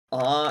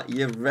Are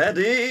you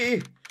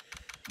ready?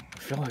 I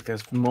feel like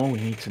there's more we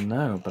need to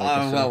know, but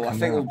I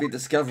think we'll be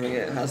discovering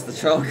it as the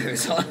trial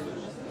goes on.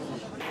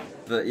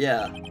 But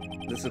yeah,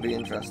 this will be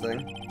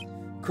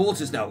interesting.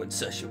 Court is now in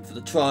session for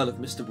the trial of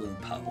Mr. Will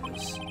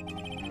Powers.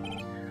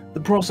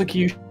 The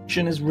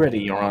prosecution is ready,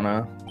 Your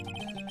Honor.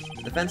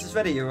 The defense is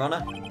ready, Your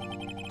Honor.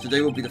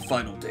 Today will be the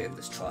final day of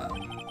this trial.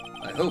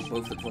 I hope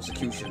both the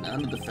prosecution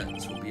and the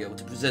defense will be able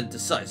to present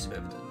decisive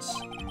evidence.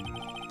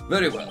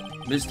 Very well,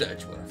 Mr.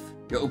 Edgeworth,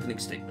 your opening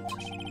statement.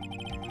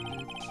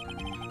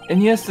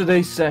 In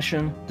yesterday's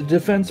session, the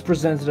defense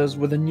presented us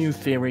with a new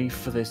theory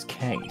for this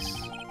case.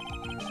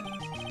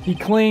 He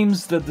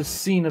claims that the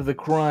scene of the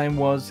crime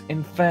was,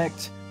 in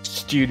fact,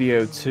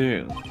 Studio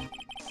 2.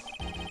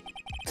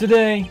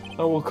 Today,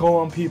 I will call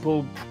on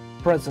people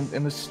present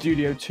in the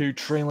Studio 2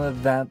 trailer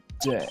that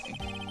day.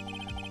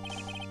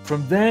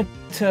 From their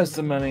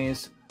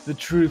testimonies, the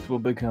truth will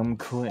become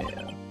clear.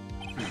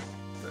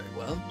 Very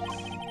well.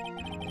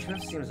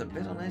 Edgeworth seems a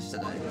bit on edge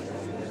today.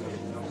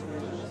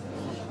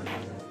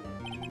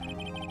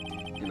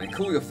 You may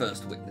call your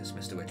first witness,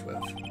 Mr.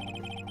 Edgeworth.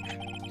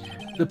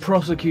 The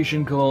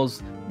prosecution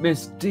calls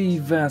Miss D.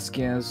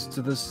 Vasquez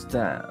to the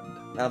stand.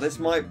 Now this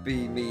might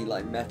be me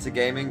like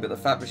metagaming, but the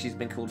fact that she's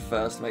been called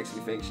first makes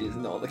me think she is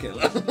not the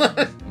killer.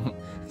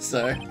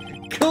 So,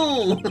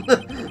 cool!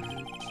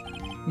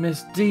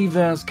 Miss D.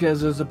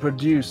 Vasquez is a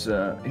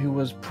producer who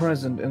was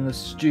present in the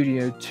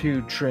Studio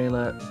 2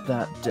 trailer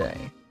that day.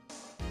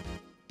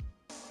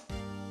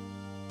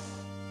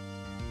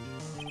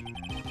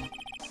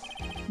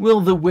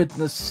 Will the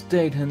witness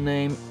state her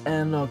name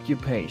and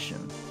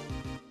occupation?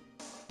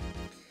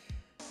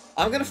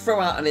 I'm going to throw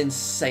out an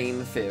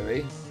insane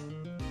theory.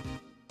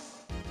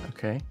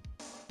 Okay.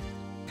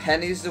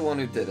 Penny's the one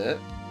who did it.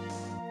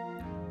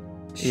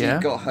 She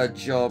got her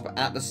job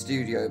at the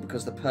studio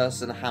because the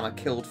person Hammer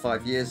killed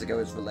 5 years ago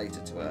is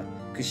related to her.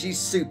 Because she's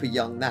super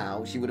young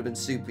now. She would have been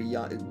super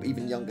young,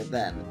 even younger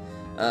then.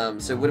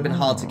 So it would have been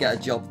hard to get a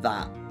job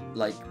that,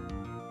 like,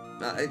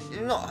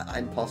 not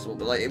impossible,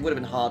 but like it would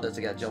have been harder to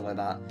get a job like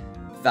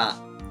that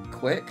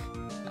quick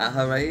at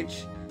her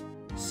age.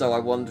 So I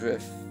wonder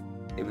if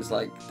it was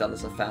like done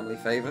as a family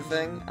favor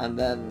thing, and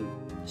then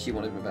she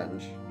wanted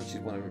revenge. She's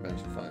wanted revenge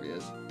for 5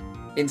 years.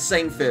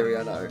 Insane theory,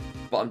 I know,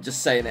 but I'm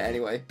just saying it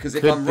anyway, because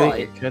if I'm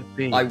right,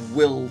 I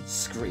will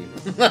scream.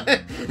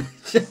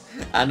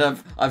 And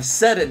I've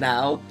said it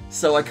now,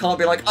 so I can't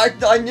be like,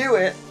 I knew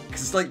it!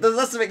 Because like,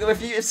 that's the thing,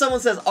 if someone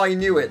says, I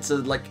knew it, so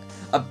like,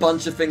 a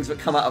bunch of things that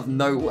come out of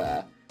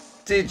nowhere,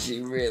 did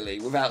you really,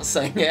 without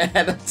saying it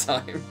ahead of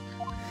time?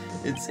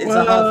 It's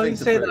a hard thing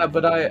to say prove. that,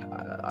 but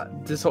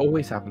this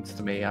always happens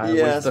to me.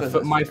 Yeah,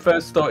 my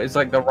first thought is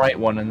like the right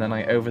one, and then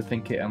I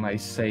overthink it and I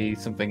say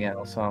something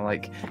else. So I'm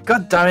like,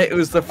 God damn it! It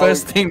was the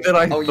first thing that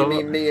I thought. Oh, you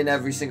mean me in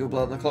every single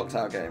Blood on the Clock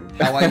Tower game?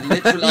 How I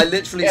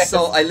literally,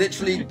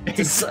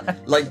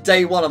 like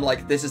day one, I'm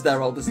like, this is their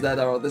role, this is their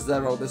role, this is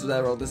their role, this is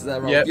their role, this is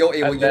their role. Yep, you're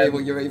evil, you're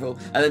evil, you're evil.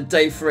 And then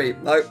day 3,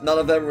 nope, none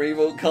of them are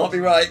evil. Can't be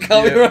right.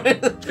 Can't be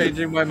right.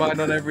 Changing my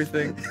mind on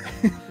everything.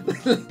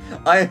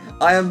 I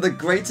am the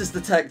greatest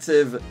detective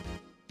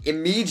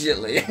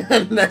immediately,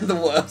 and then the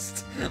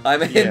worst.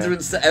 I'm a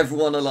hindrance to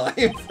everyone alive.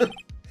 D.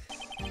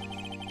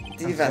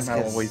 Vasquez.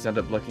 I always end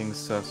up looking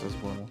sus as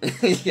well.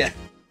 Yeah.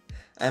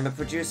 I'm a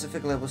producer for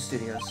Global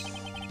Studios.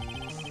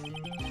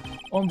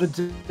 On the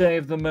day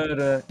of the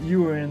murder,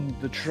 you were in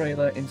the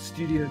trailer in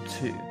Studio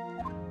 2.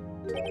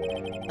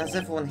 As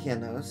everyone here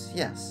knows,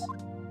 yes.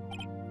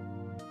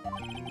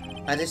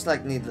 I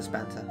dislike needless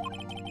banter.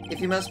 If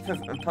you must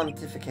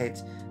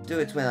pontificate, do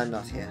it when I'm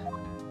not here.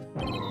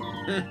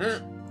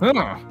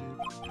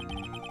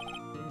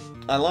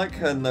 I like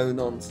her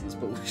no-nonsense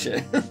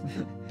bullshit.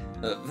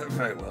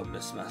 Very well,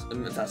 Miss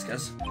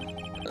Vasquez.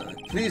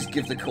 Please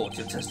give the court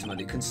your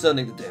testimony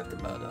concerning the day of the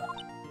murder.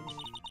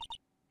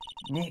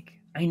 Nick,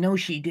 I know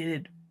she did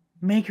it.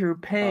 Make her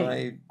pay.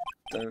 I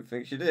don't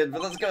think she did,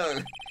 but let's go.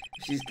 If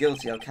she's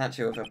guilty, I'll catch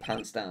her with her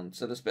pants down.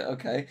 So this bit,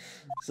 okay.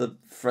 It's a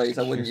phrase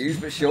I wouldn't use,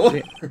 but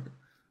sure.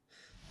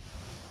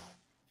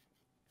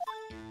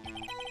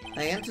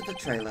 I entered the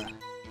trailer,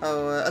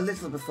 a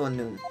little before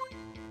noon.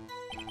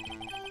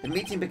 The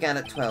meeting began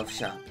at 12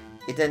 sharp.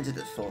 It ended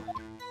at 4.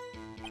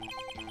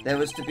 There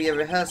was to be a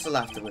rehearsal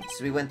afterwards,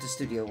 so we went to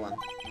Studio 1.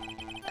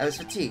 I was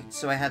fatigued,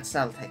 so I had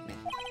Sal take me.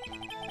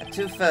 At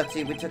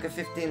 2:30, we took a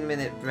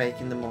 15-minute break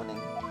in the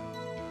morning.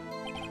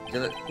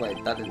 Did I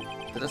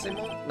say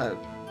morning? No.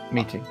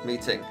 Meeting.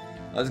 Meeting.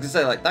 I was going to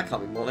say, like, that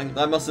can't be morning.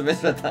 I must have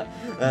misread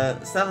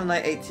that. Sal and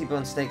I ate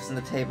T-bone steaks on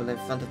the table in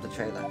front of the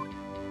trailer.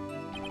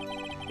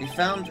 We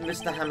found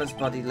Mr. Hammer's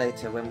body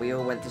later when we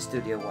all went to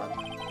Studio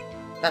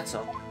 1. That's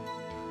all.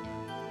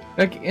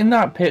 Like, in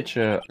that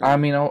picture, I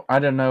mean, I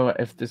don't know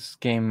if this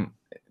game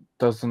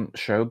doesn't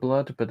show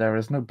blood, but there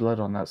is no blood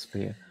on that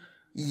spear.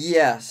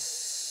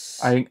 Yes.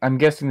 I'm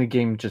guessing the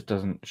game just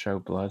doesn't show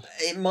blood.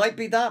 It might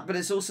be that, but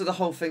it's also the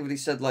whole thing that he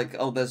said, like,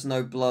 oh, there's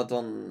no blood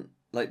on,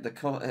 like,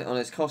 on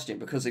his costume,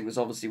 because he was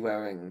obviously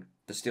wearing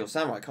the Steel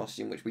Samurai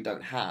costume, which we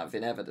don't have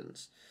in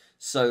evidence.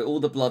 So all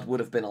the blood would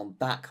have been on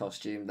that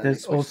costume. Then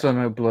there's also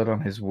no blood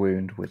on his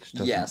wound, which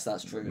doesn't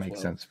that's true. Make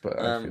well. sense, but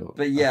I feel.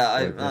 But yeah,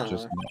 I don't know.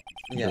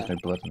 There's no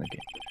blood in the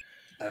game.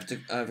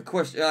 I have a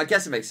question. I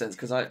guess it makes sense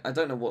because I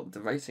don't know what the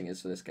rating is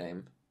for this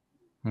game.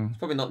 It's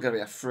probably not going to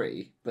be a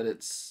 3, but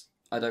it's.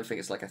 I don't think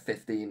it's like a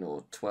 15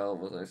 or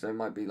 12 or something. So it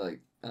might be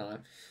like I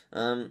don't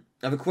know.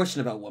 I have a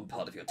question about one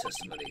part of your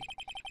testimony.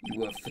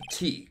 You were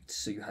fatigued,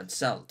 so you had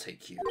Sal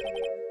take you.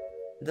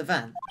 The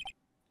van.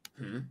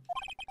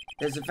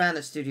 There's a van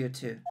at Studio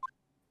 2.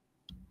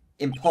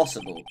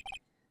 Impossible.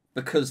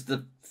 Because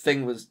the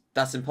thing was...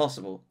 That's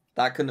impossible.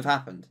 That couldn't have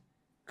happened.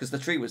 Because the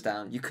tree was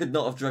down. You could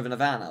not have driven a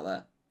van out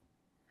there.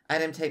 I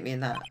didn't take me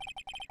in that.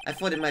 I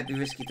thought it might be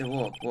risky to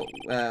walk.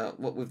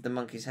 What with the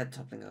monkey's head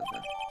toppling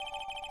over.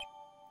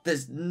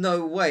 There's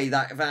no way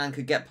that van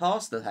could get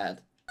past the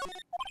head.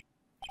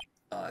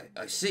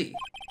 I see.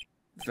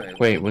 Very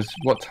Wait,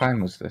 what time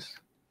was this?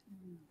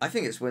 I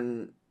think it's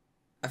when...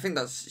 I think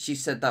that's... She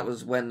said that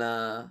was when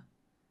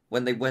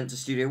they went to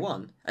Studio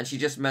 1. And she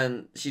just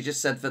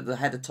said that the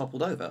head had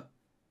toppled over.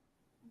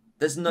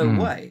 There's no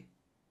way.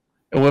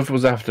 What if it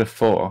was after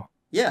 4?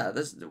 Yeah,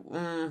 there's...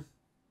 but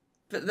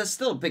there's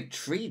still a big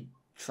tree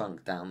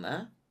trunk down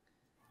there.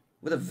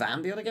 Would a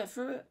van be able to get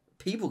through it?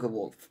 People could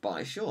walk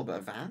by, sure, but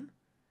a van?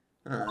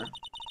 I don't know.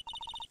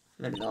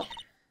 Maybe not.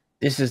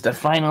 This is the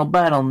final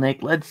battle,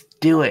 Nick. Let's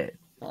do it.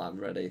 Oh, I'm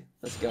ready.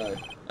 Let's go.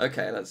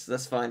 Okay,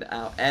 let's find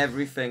out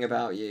everything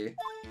about you.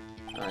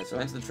 Alright, so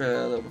enter the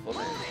trailer a little before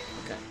noon.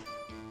 Okay.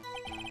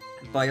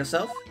 By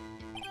yourself?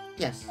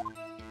 Yes.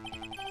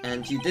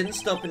 And you didn't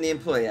stop in the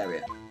employee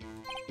area?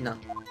 No.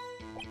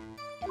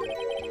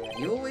 Are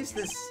you always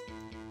this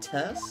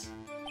terse?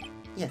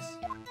 Yes.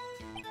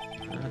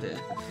 Oh dear.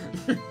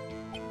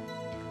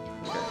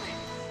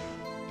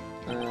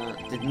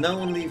 Okay. Did no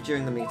one leave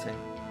during the meeting?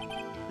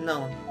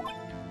 No one.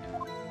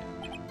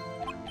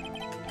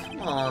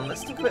 Come on,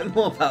 let's talk a bit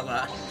more about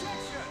that.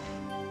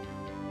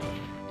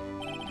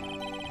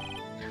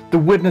 The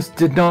witness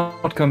did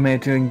not come here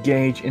to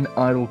engage in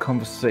idle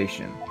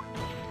conversation.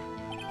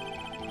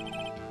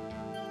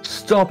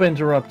 Stop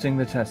interrupting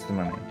the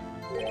testimony.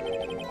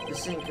 The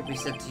same could be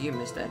said to you,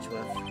 Mr.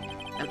 Edgeworth.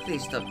 And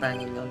please stop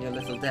banging on your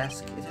little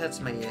desk. It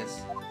hurts my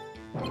ears.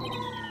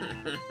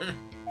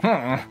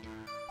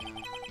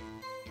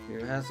 You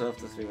rehearsed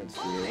after 3 went to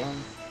Studio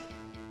 1.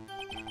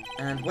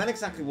 And when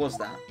exactly was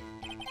that?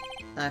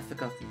 I've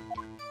forgotten.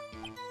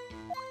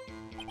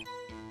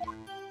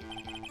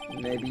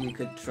 Maybe you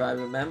could try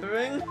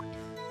remembering?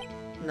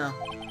 No.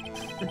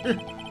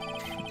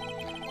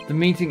 The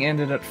meeting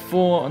ended at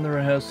 4 and the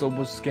rehearsal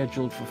was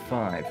scheduled for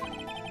 5.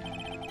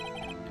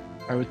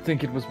 I would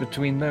think it was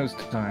between those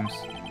times.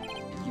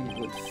 You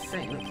would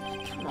think?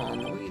 Come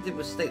on, all you did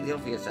was state the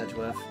obvious,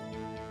 Edgeworth.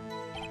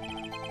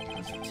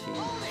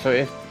 So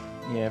if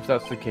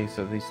that's the case,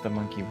 at least the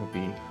monkey would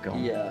be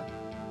gone. Yeah.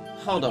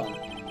 Hold on.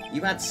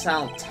 You had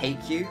Sal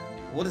take you?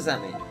 What does that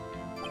mean?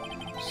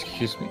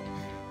 Excuse me?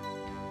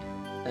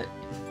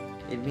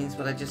 It means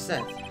what I just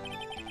said.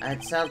 I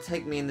had Sal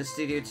take me in the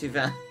Studio 2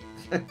 van.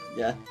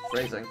 Yeah,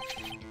 phrasing.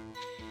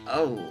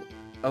 Oh,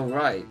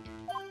 right.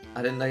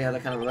 I didn't know you had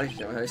that kind of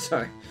relationship with her,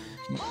 sorry.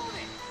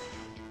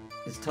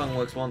 His tongue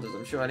works wonders,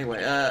 I'm sure.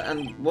 Anyway,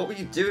 and what were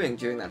you doing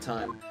during that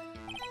time?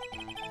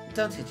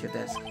 Don't hit your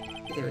desk.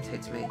 It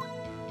irritates me.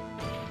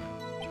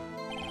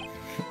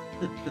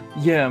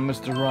 Yeah,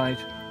 Mr. Wright.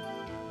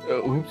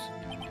 Oops.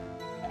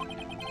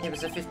 It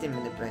was a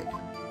 15-minute break.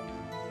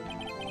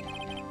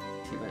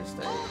 T-bone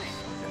stays. Okay.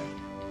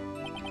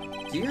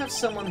 Do you have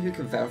someone who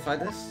can verify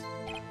this?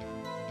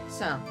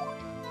 Sal.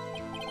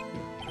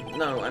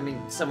 No, I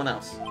mean someone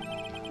else.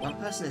 One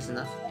person is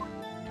enough.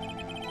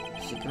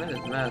 She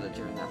committed murder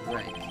during that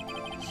break.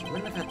 She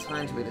wouldn't have had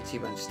time to eat a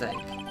T-bone steak.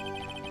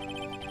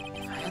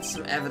 If I had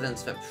some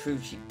evidence that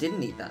proved she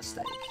didn't eat that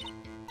steak.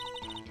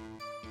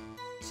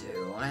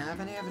 Do I have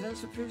any evidence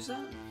that proves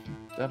that?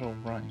 That'll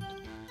rhyme.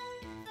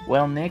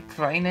 Well, Nick,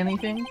 find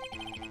anything?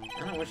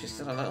 I don't wish you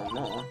said a little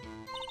more.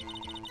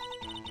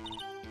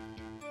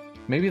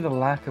 Maybe the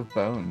lack of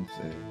bones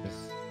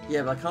is...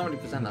 Yeah, but I can't really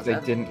present that. They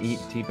didn't eat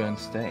T-bone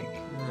steak.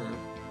 Hmm.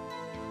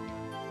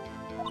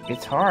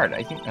 It's hard,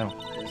 I think. No,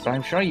 but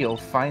I'm sure you'll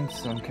find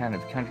some kind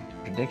of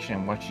contradiction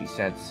in what she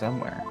said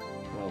somewhere.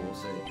 Well, we'll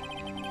see.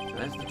 So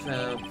that's the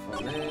trail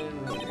before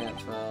noon. We began at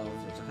 12.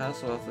 There's a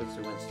house office.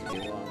 We went to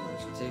Studio 1.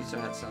 There's a tea, so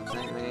I had some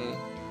take me.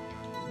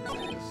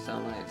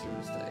 Sound like it's a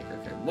mistake.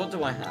 Okay, what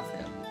do I have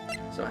here?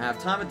 So I have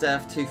time of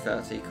death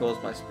 2:30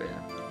 caused by spear.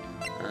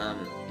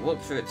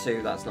 Walk through at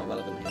 2. That's not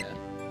relevant here.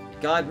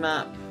 Guide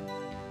map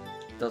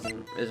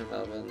isn't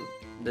relevant.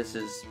 This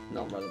is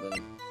not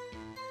relevant.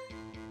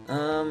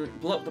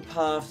 Block the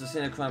path to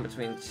scene of crime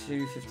between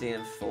 2:15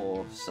 and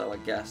 4. So I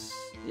guess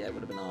yeah, it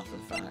would have been after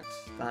the fact.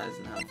 That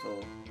isn't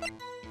helpful.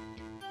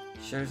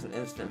 Shows an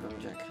incident from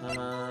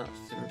Jackhammer.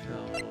 Steven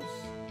pills.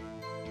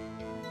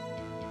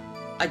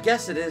 I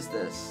guess it is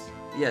this.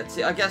 Yeah.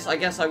 See, I guess I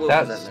will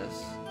present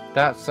this.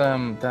 That's.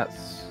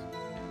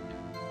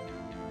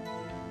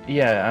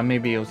 Yeah, and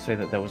maybe you'll say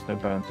that there was no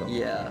bones on.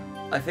 Yeah,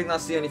 I think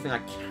that's the only thing I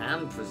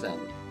can present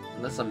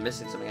Unless I'm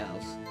missing something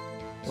else.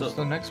 What's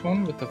the next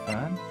one with the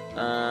van?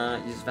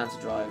 Use van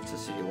to drive to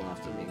Studio 1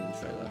 after meeting the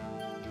trailer.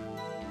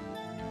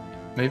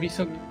 Maybe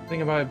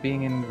something about it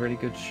being in really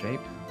good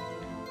shape.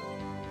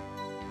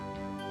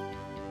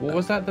 What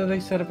was that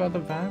they said about the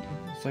van?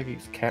 It's like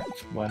it's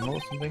kept well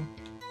or something.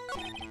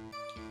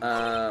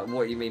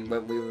 What you mean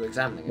when we were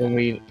examining it?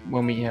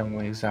 When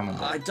we examined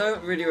it. I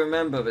don't really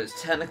remember, but it's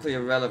technically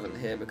irrelevant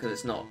here because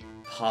it's not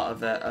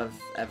part of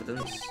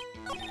evidence.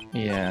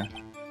 Yeah.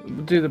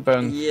 We'll do the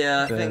bone.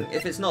 Yeah, I think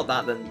if it's not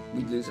that, then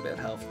we lose a bit of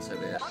health and so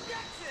be it.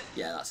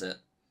 Yeah, that's it.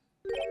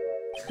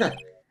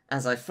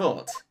 As I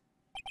thought.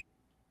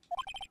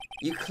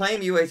 You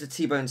claim you ate a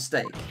T-bone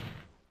steak.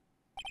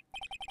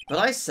 But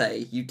I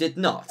say you did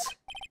not.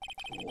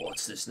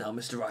 What's this now,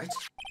 Mr. Wright?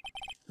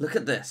 Look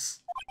at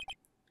this.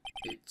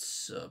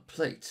 It's a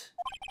plate.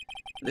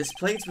 This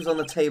plate was on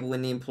the table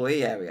in the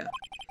employee area.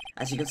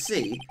 As you can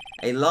see,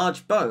 a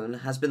large bone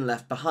has been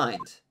left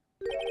behind.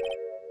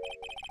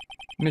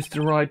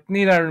 Mr. Wright,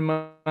 need I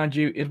remind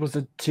you it was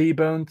a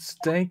T-bone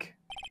steak?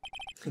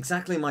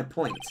 Exactly my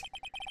point.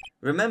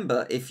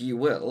 Remember, if you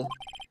will,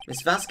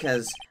 Miss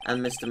Vasquez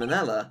and Mr.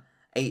 Manella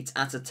ate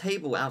at a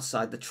table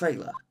outside the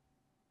trailer.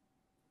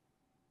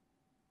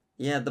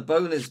 Yeah, the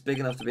bone is big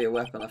enough to be a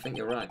weapon, I think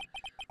you're right.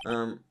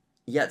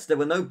 Yet there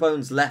were no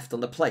bones left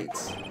on the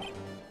plates.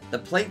 The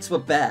plates were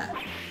bare.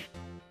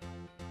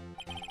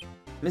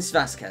 Miss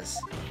Vasquez,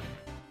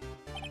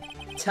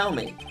 tell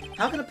me,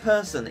 how can a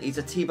person eat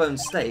a T-bone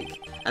steak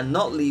and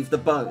not leave the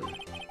bone?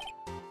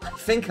 I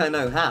think I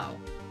know how.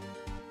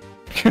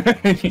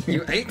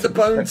 You ate the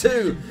bone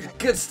too!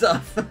 Good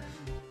stuff!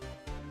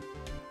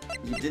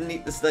 You didn't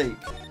eat the steak.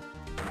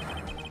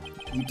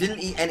 You didn't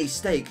eat any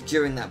steak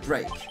during that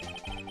break.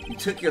 You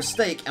took your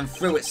steak and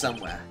threw it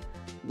somewhere.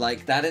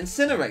 Like that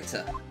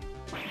incinerator.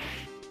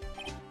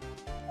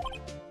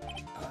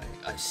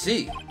 I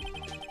see.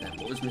 Then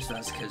what was Miss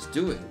Vasquez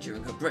doing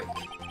during her break?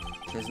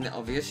 Isn't it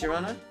obvious, Your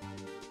Honor?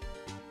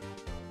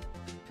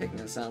 Picking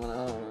a salmon,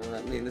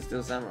 oh, mean the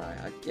Steel Samurai,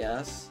 I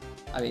guess.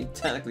 I mean,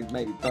 technically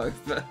maybe both,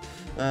 but,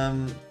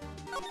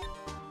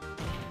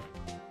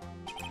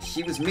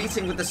 she was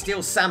meeting with the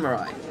Steel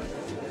Samurai.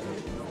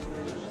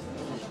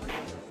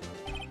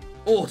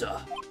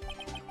 Order!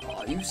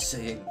 Are you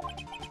saying...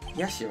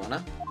 Yes, Your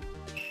Honor.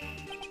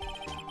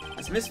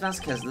 As Miss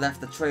Vasquez left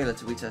the trailer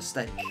to eat her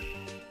steak,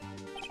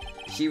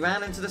 she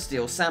ran into the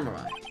Steel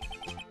Samurai.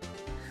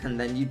 And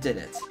then you did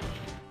it.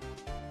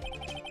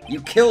 You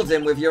killed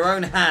him with your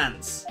own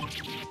hands!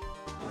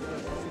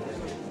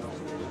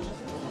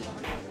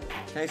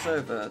 Case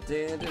over.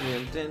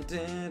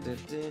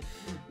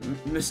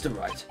 Mr.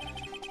 Wright,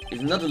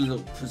 is not a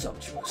little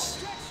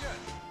presumptuous.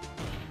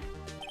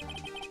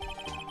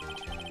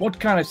 What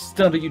kind of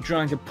stunt are you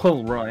trying to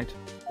pull, Wright?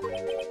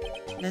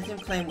 Let him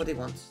claim what he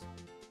wants.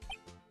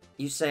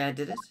 You say I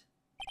did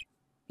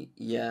it?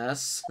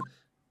 Yes.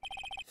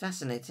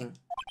 Fascinating.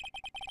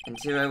 And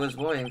Tiro was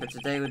worrying that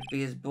today would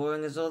be as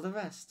boring as all the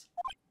rest.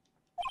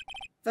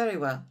 Very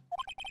well.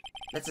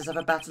 Let us have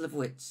a battle of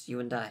wits, you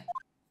and I.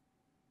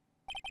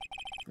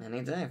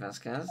 Any day,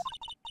 Vasquez.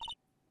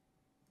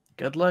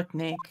 Good luck,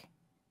 Nick.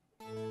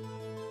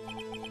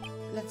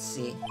 Let's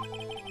see.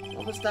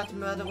 What was that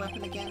murder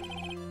weapon again?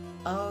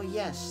 Oh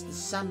yes, the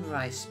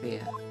samurai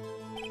spear.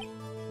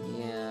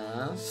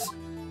 Yes.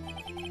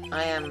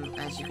 I am,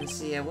 as you can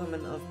see, a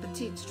woman of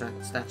petite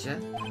stature.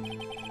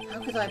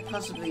 How could I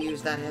possibly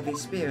use that heavy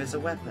spear as a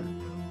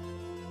weapon?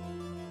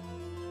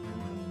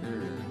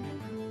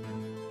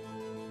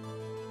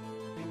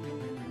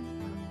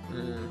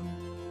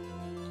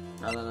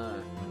 I don't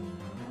know.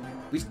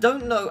 We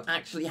don't know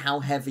actually how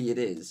heavy it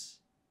is.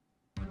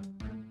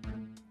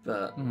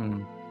 But,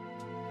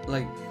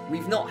 like,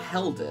 we've not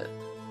held it.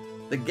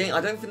 The game,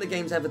 I don't think the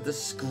game's ever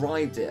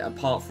described it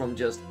apart from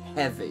just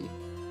heavy.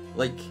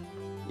 Like,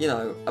 you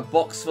know, a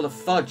box full of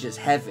fudge is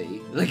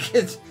heavy. Like,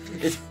 it's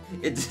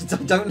I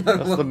don't know.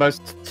 That's the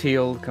most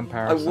teal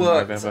comparison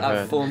I've ever heard. I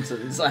worked at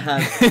Thornton's. I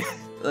had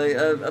like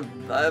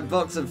a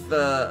box of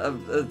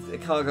a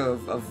cargo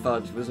of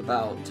fudge was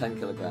about 10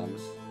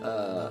 kilograms.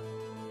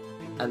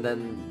 And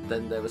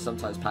then they were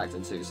sometimes packed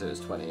in two, so it was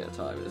 20 at a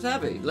time. It was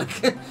heavy.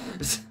 Like,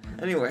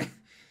 anyway,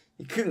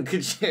 you couldn't,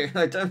 could you?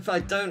 I'm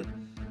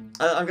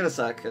gonna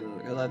say I couldn't,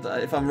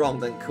 because if I'm wrong,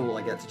 then cool,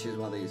 I get to choose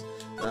one of these.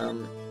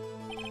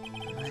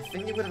 I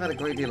think you would have had a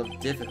great deal of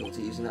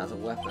difficulty using that as a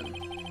weapon.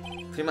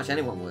 Pretty much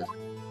anyone would.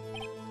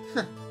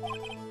 Huh.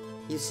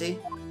 You see?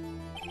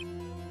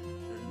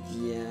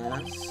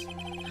 Yes.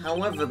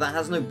 However, that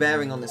has no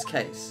bearing on this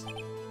case.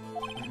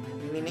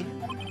 Meaning?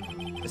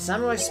 The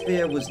samurai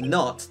spear was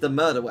not the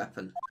murder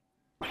weapon.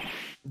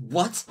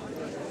 What?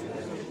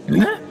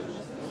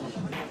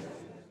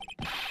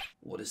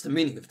 What is the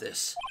meaning of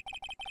this?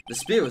 The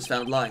spear was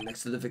found lying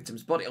next to the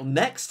victim's body. Oh,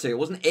 next to? It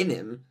wasn't in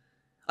him.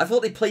 I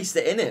thought they placed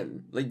it in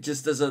him. Like,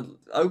 just as a...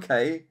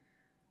 Okay.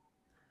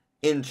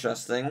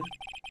 Interesting.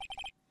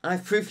 I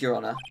have proof, Your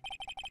Honor.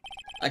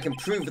 I can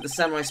prove that the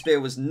samurai spear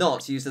was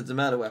not used as a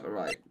murder weapon,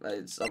 right?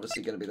 It's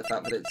obviously going to be the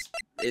fact that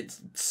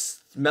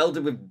it's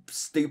melded with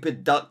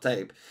stupid duct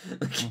tape.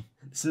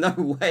 There's no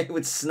way it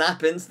would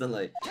snap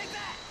instantly.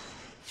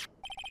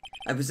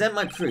 I present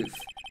my proof.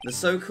 The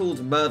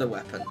so-called murder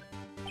weapon.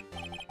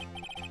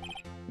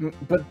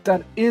 But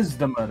that is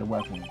the murder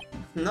weapon.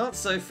 Not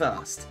so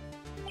fast.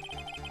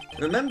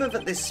 Remember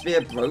that this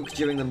spear broke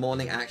during the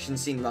morning action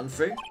scene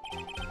run-through?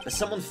 But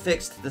someone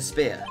fixed the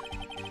spear.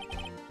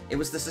 It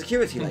was the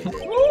security lady.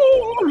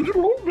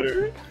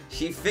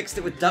 She fixed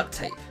it with duct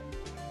tape.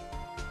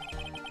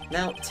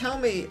 Now, tell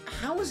me,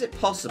 how is it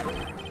possible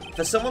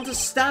for someone to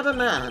stab a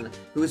man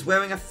who is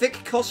wearing a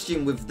thick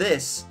costume with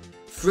this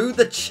through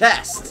the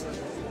chest?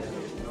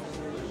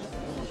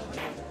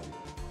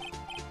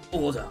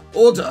 Order!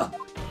 Order!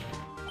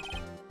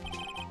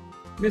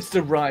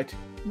 Mr. Wright,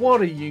 what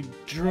are you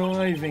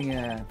driving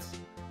at?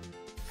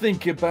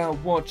 Think about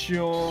what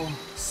you're...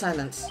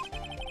 Silence.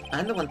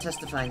 I'm the one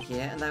testifying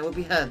here, and I will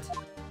be heard.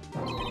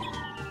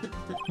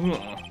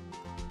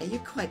 Are you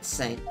quite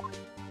sane?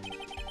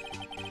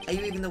 Are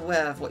you even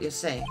aware of what you're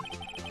saying?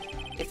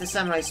 If the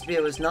samurai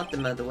spear was not the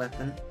murder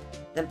weapon,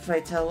 then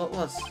pray tell what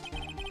was.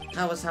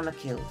 How was Hammer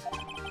killed?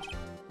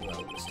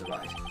 Well, Mr.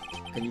 Wright,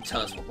 can you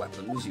tell us what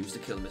weapon was used to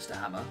kill Mr.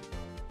 Hammer?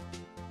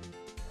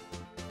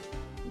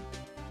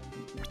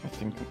 I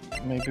think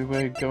maybe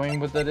we're going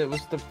with that it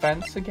was the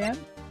fence again?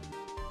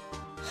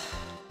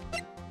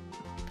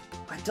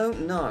 I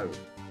don't know.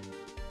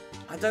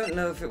 I don't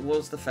know if it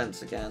was the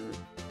fence again.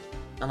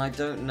 And I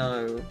don't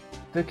know...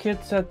 The kid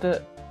said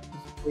that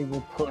they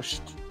were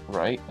pushed,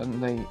 right?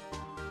 And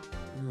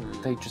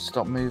they just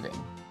stopped moving.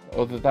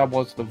 Or that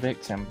was the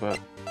victim, but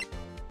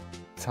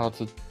it's hard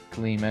to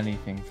glean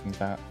anything from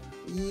that.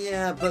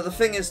 Yeah, but the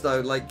thing is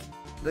though, like,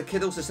 the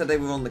kid also said they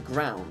were on the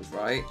ground,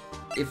 right?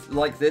 If,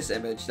 like this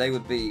image, they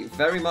would be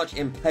very much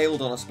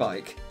impaled on a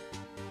spike.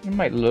 It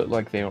might look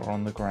like they were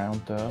on the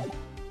ground, though.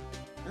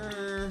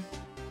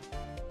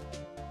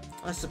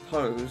 I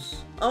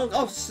suppose.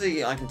 I'll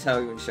see, I can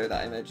tell you and show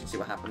that image and see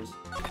what happens.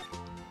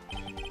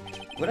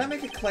 Would I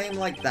make a claim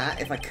like that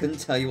if I couldn't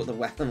tell you what the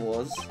weapon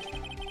was?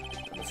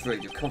 I'm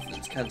afraid your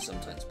confidence can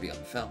sometimes be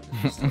unfounded.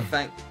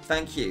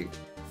 Thank you.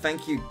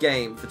 Thank you,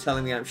 game, for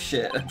telling me I'm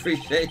shit. I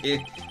appreciate you.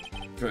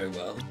 Very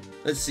well.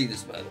 Let's see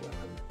this murder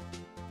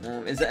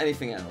weapon. Is there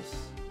anything else?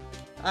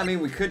 I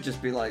mean, we could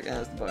just be like,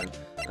 that's the bone.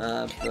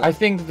 But... I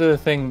think the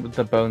thing with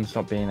the bones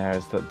not being there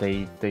is that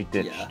they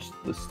ditched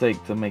the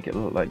steak to make it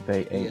look like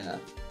they ate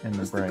in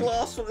the brain. The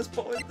glass from this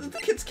point. The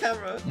kid's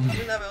camera. I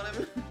didn't have it on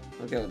him.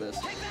 I'll go with this.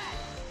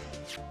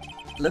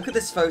 Look at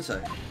this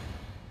photo.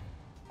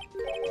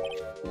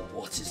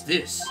 What is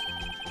this?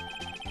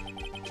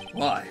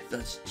 Why,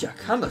 that's Jack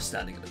Hammer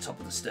standing at the top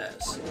of the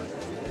stairs.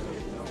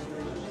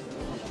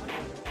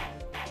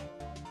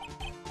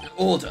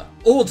 Order!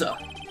 Order!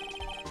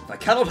 If I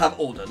cannot have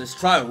order, this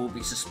trial will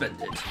be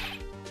suspended.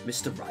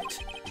 Mr. Wright,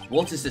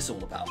 what is this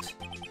all about?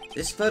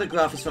 This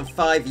photograph is from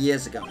 5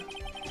 years ago.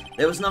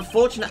 There was an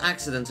unfortunate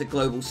accident at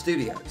Global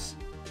Studios.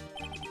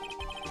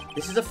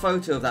 This is a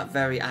photo of that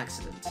very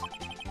accident.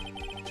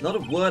 Not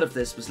a word of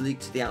this was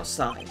leaked to the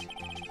outside.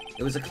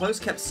 It was a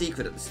close-kept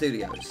secret at the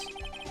studios.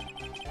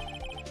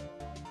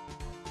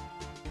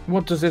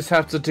 What does this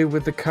have to do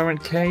with the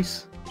current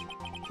case?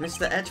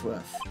 Mr.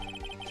 Edgeworth,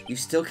 you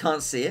still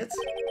can't see it?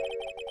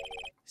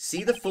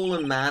 See the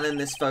fallen man in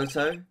this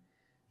photo?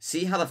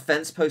 See how the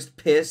fence post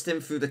pierced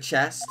him through the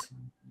chest?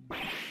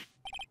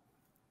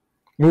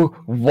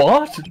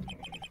 What?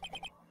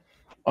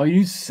 Are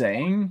you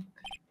saying?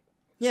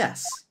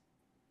 Yes.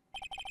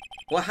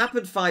 What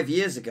happened 5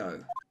 years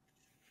ago?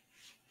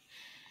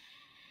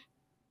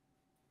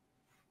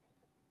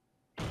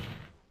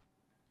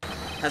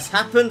 Has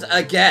happened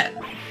again.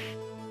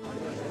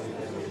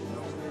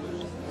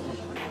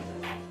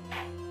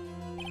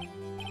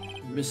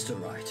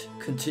 Mr. Wright,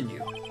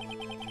 continue.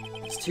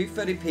 It's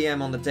 2:30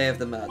 PM on the day of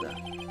the murder.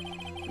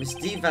 Miss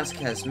D.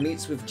 Vasquez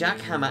meets with Jack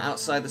Hammer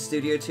outside the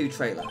Studio 2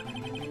 trailer.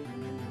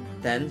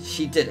 Then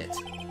she did it.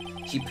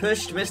 She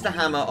pushed Mr.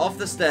 Hammer off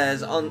the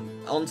stairs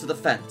onto the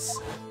fence.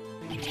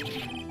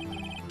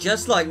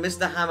 Just like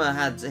Mr. Hammer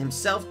had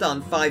himself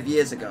done 5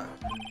 years ago.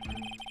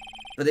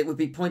 But it would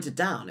be pointed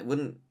down,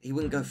 he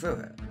wouldn't go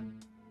through it.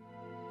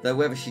 Though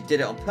whether she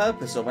did it on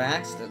purpose or by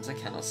accident, I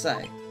cannot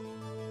say.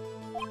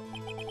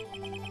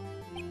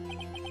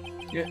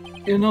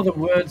 In other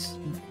words,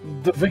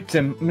 the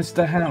victim,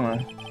 Mr. Hammer,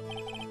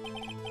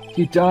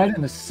 he died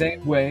in the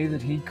same way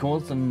that he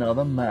caused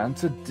another man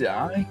to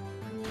die?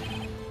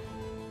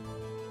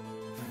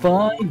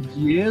 5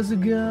 years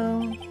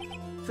ago?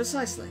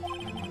 Precisely.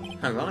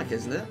 Ironic,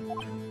 isn't it?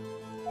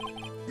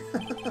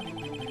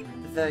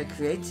 Very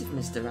creative,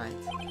 Mr. Wright.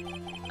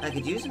 I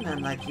could use a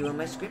man like you on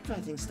my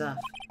scriptwriting stuff.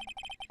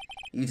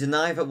 You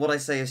deny that what I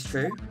say is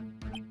true?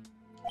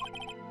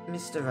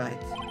 Mr. Wright,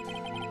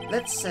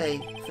 let's say,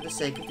 for the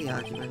sake of the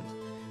argument,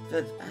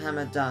 that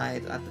Hammer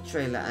died at the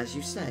trailer as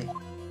you say.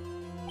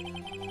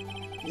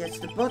 Yet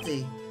the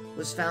body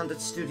was found at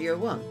Studio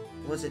 1,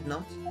 was it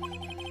not?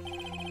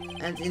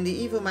 And in the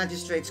evil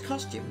magistrate's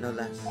costume, no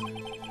less.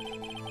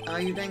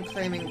 Are you then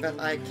claiming that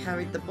I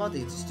carried the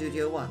body to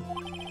Studio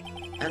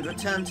 1 and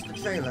returned to the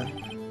trailer,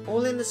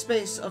 all in the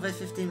space of a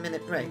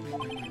 15-minute break?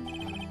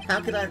 How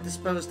could I have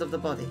disposed of the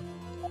body?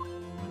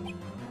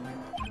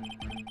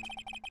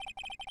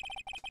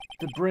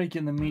 The break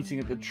in the meeting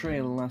at the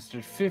trail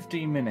lasted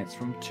 15 minutes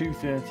from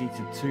 2:30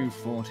 to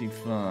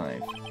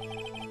 2:45.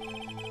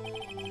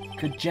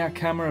 Could Jack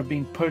Hammer have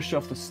been pushed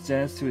off the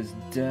stairs to his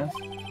death?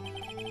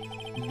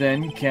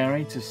 Then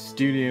carried to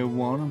Studio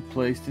 1 and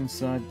placed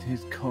inside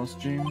his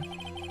costume?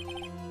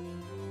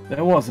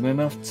 There wasn't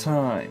enough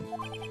time.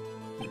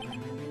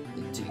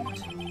 Indeed.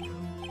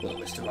 Well,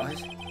 Mr.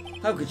 Wright,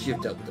 how could she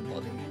have dealt with the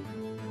body?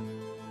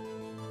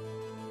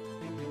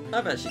 I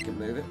bet she could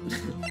move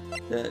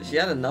it. She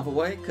had another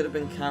way. Could have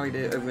been carried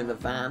over in the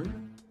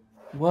van.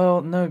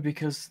 Well, no,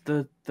 because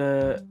the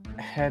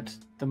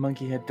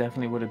monkey head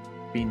definitely would have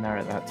been there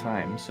at that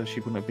time, so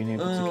she wouldn't have been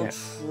able to get...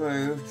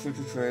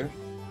 True.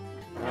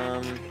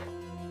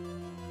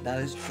 That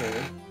is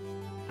true.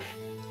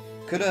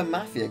 Could her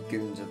mafia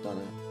goons have done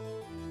it?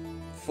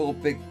 4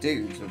 big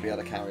dudes would be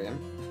able to carry him.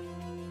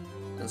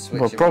 And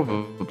switch him.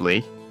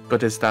 Probably.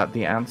 But is that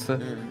the answer?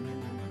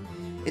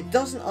 It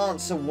doesn't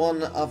answer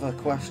one other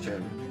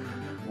question.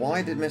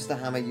 Why did Mr.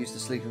 Hammer use the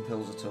sleeping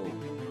pills at all?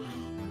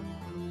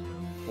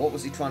 What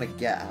was he trying to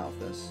get out of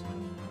this?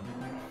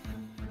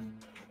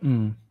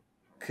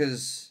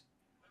 Because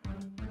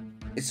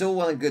it's all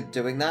well and good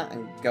doing that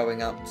and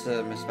going up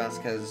to Miss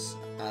Vasquez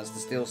as the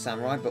Steel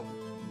Samurai, but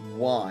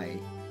why?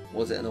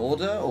 Was it an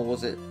order or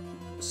was it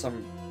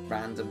some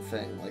random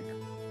thing? Like,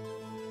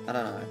 I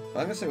don't know. But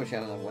I'm going to say what she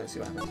had another way and see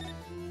what happens.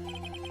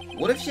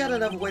 What if she had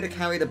another way to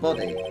carry the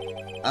body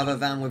other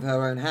than with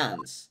her own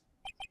hands?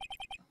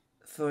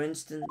 For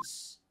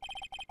instance...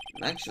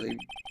 Actually,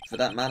 for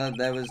that matter,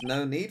 there was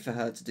no need for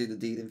her to do the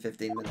deed in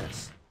 15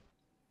 minutes.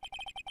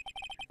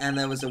 And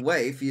there was a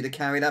way for you to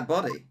carry that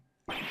body.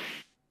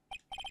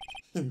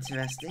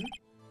 Interesting.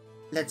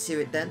 Let's hear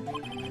it then.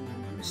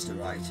 Mr.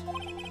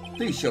 Wright,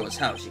 please show us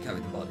how she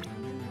carried the body.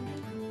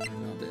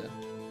 Oh dear.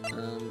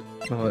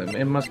 Well,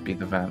 it must be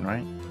the van,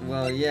 right?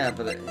 Well, yeah,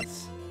 but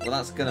it's... Well,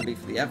 that's going to be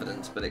for the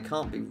evidence, but it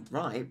can't be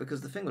right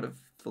because the thing would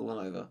have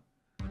fallen over.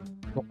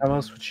 Well, how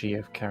else would she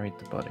have carried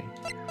the body?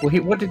 Well,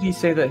 what did he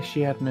say that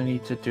she had no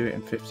need to do it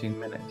in 15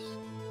 minutes?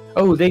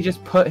 Oh, they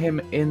just put him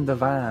in the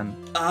van.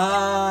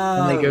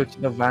 Oh! And they go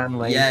to the van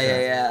later.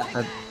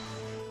 Yeah.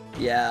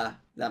 Yeah,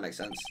 that makes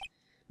sense.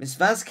 Miss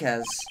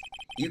Vasquez,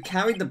 you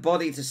carried the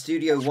body to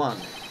Studio 1,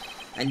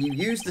 and you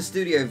used the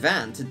studio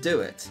van to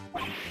do it.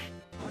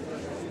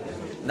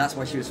 And that's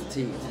why she was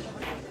fatigued.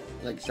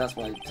 Like, that's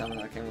why Sam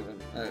and I came with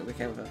him. We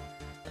came with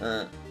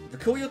her.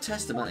 Recall your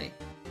testimony.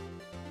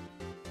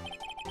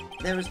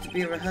 There was to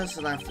be a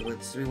rehearsal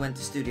afterwards, so we went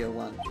to Studio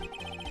 1.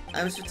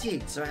 I was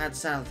fatigued, so I had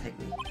Sal take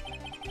me.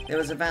 There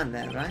was a van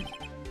there, right?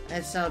 I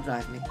had Sal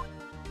drive me.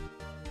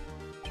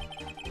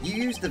 You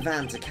used the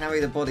van to carry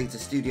the body to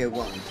Studio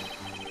 1.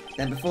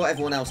 Then before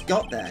everyone else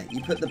got there,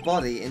 you put the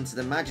body into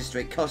the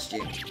magistrate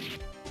costume.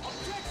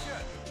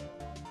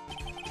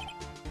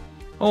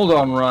 Hold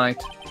on,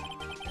 Wright.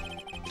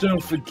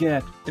 Don't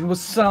forget, it was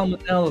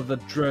Salmonella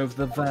that drove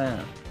the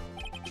van.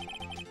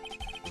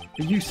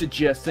 Are you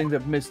suggesting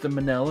that Mr.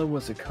 Manella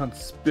was a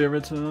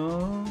conspirator?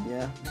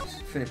 Yeah,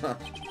 pretty much.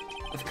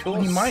 Of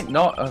course. He might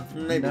not have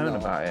known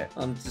about it.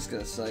 I'm just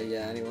gonna say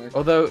yeah anyway.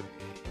 Although,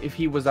 if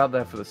he was out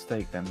there for the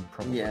stake, then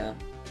probably. Yeah.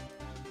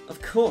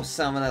 Of course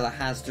Salmonella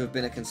has to have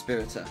been a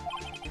conspirator.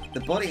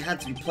 The body had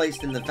to be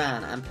placed in the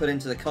van and put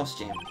into the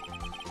costume.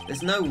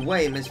 There's no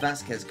way Miss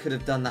Vasquez could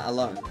have done that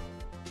alone.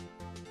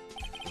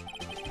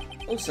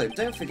 Also,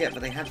 don't forget that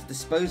they had to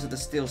dispose of the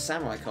Steel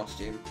Samurai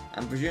costume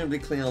and presumably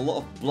clean a lot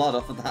of blood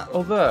off of that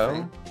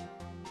Although,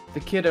 the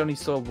kid only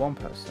saw one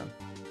person.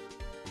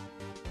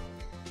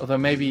 Although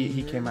maybe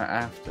he came out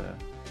after.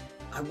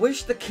 I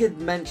wish the kid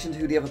mentioned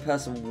who the other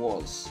person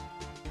was.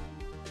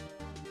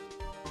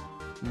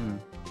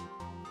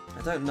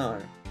 I don't know.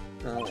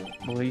 No.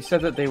 Well, he said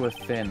that they were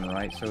thin,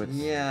 right? So it's...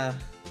 Yeah.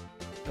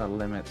 That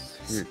limits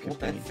who it could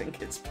be. I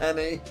think it's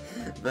Penny.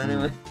 But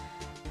anyway,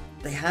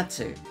 they had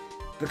to.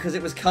 Because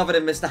it was covered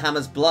in Mr.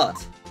 Hammer's blood.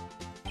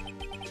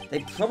 They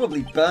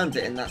probably burned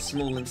it in that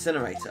small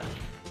incinerator.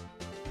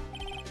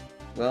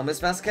 Well, Miss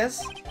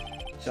Vasquez,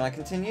 shall I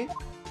continue?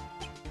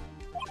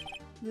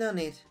 No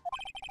need.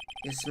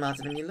 You're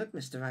smarter than you look,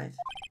 Mr. Wright.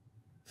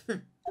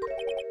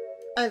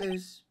 I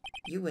lose.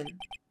 You win.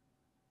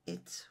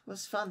 It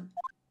was fun.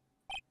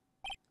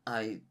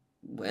 I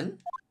win?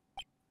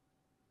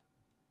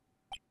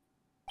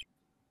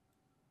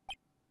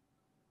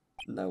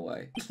 No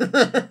way.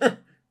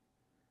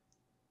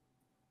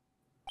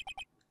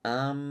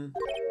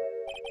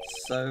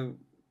 So,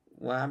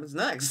 what happens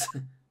next?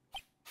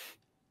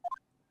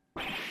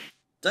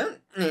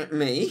 Don't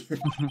me.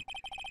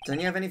 Don't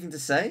you have anything to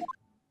say?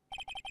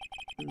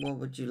 What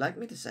would you like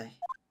me to say?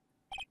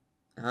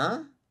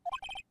 Huh?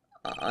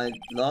 I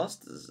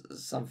lost?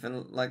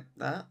 Something like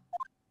that?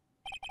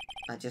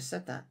 I just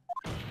said that.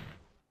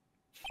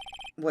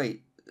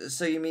 Wait,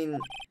 so you mean...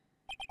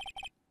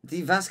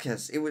 D.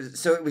 Vasquez, it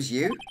was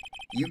you?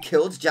 You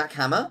killed Jack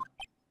Hammer?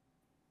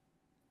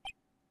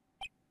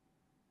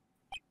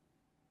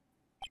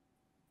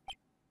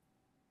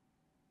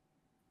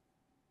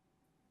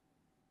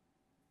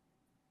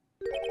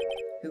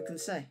 Who can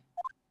say?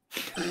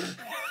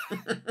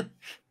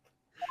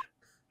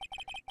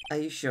 Are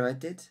you sure I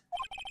did,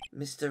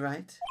 Mr.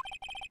 Wright?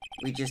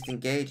 We just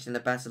engaged in a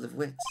battle of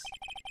wits.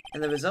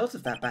 And the result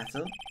of that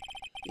battle,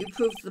 you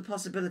proved the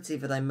possibility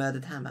that I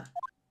murdered Hammer.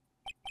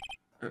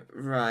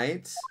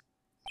 Right.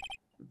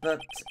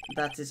 But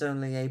that is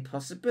only a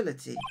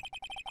possibility.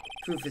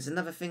 Proof is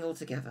another thing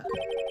altogether.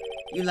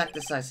 You lack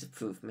decisive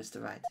proof,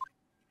 Mr. Wright.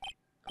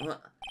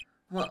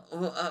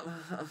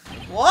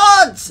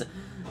 What?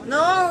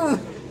 No!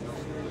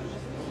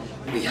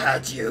 We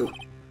had you.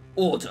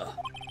 Order.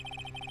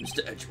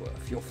 Mr.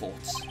 Edgeworth, your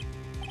thoughts?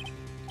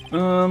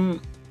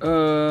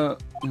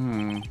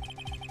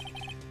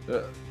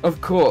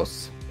 Of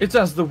course. It's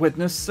as the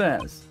witness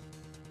says.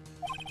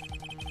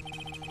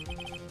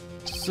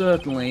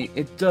 Certainly,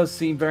 it does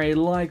seem very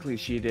likely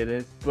she did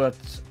it, but,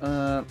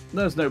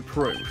 there's no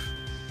proof.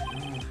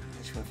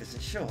 Edgeworth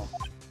isn't sure.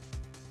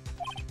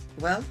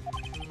 Well,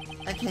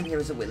 I came here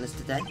as a witness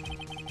today.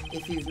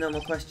 If you've no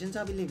more questions,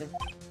 I'll be leaving.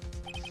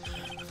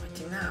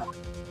 Waiting now.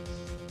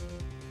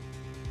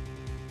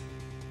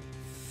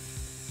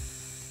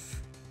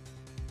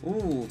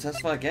 Ooh,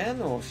 testify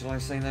again, or should I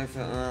say no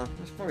for...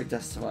 let's probably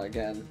testify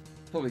again.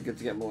 Probably good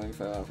to get more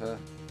info out of her.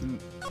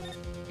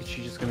 Is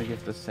she just gonna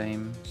give the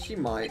same? She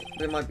might,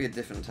 but it might be a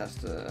different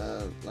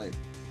testimonial.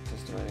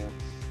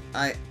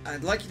 I'd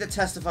like you to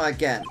testify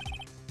again.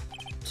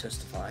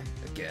 Testify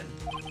again.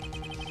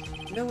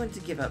 Know when to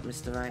give up,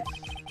 Mr. Wright.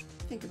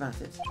 Think about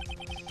it.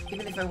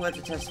 Even if I were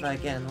to testify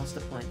again, what's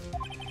the point?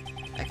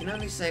 I can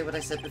only say what I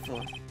said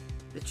before.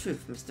 The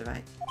truth, Mr.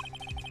 Wright.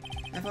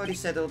 I've already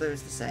said all there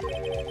is to say.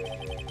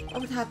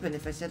 What would happen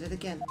if I said it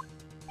again?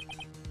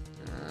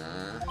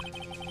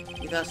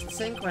 You'd ask the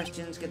same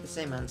questions, get the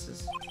same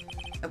answers.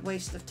 A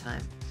waste of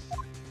time.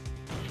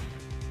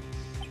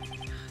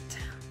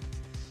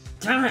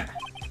 Damn it!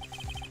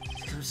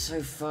 It's come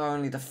so far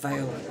only to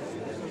fail.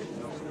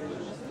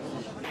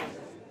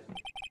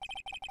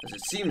 As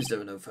it seems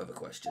there are no further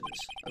questions,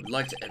 I would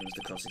like to end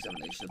the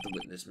cross-examination of the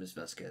witness, Miss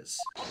Vasquez.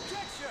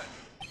 Objection!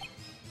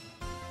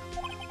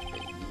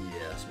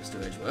 Yes,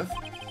 Mr. Edgeworth?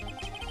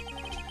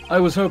 I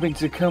was hoping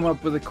to come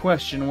up with a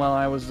question while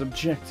I was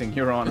objecting,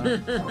 Your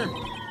Honor.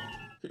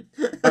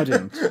 I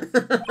didn't.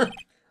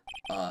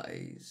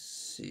 I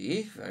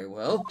see. Very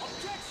well.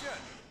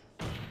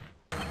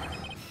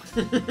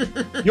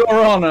 Objection! Your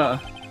Honor!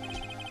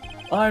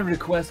 I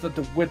request that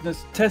the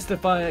witness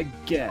testify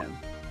again.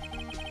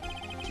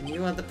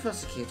 You are the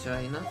prosecutor,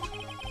 are you not?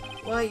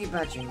 Why are you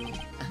badgering me?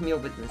 I'm your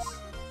witness.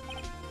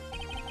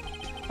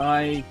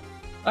 I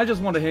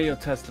just want to hear your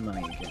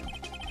testimony again.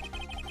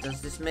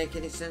 Does this make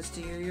any sense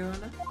to you, Your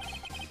Honor?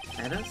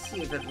 I don't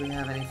see that we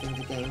have anything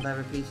to gain by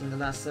repeating the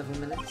last several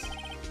minutes.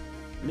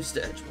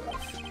 Mr.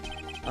 Edgeworth,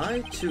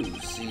 I too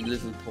see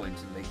little point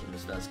in making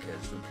Miss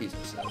Vasquez repeat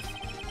herself.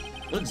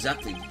 What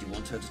exactly did you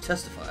want her to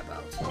testify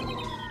about?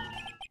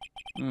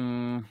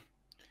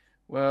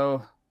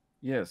 Well,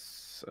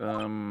 yes,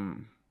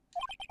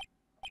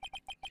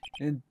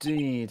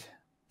 indeed.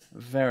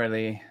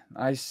 Verily,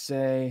 I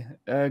say,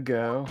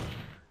 ergo.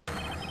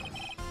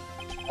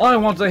 I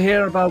want to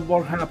hear about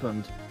what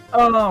happened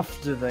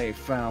after they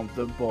found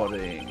the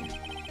body.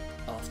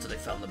 After they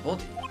found the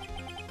body?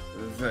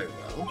 Very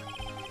well.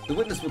 The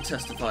witness will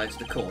testify to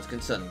the court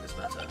concerning this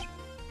matter.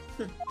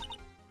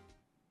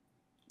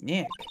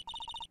 Nick,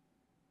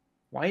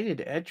 why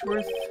did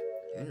Edgeworth...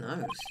 Who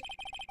knows?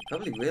 You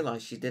probably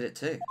realised she did it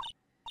too.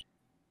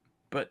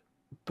 But...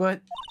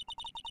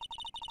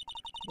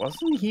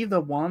 Wasn't he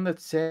the one that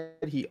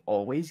said he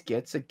always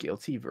gets a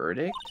guilty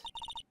verdict?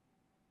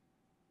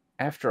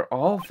 After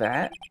all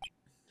that?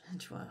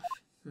 Edgeworth.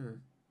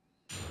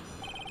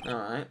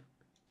 Alright.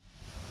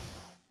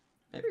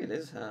 Maybe it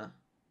is her.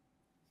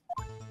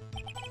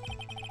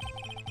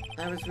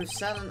 I was with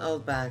Sal and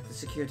Oldbag, the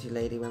security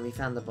lady, when we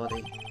found the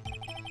body.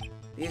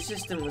 The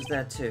assistant was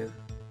there too,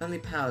 only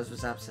Powers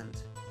was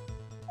absent.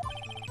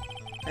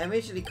 I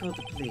immediately called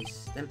the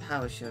police, then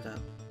Powers showed up.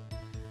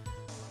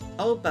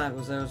 Oldbag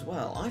was there as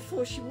well. I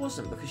thought she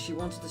wasn't because she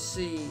wanted to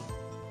see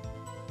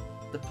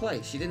the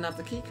place. She didn't have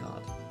the key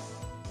card.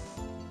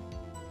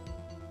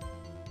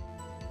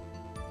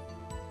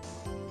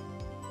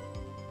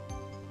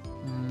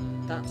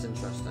 That's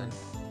interesting.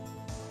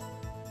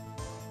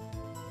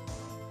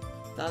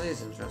 That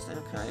is interesting,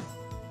 okay.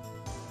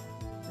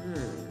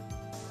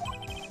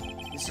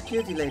 The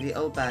security lady,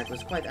 Oldbag,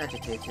 was quite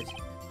agitated,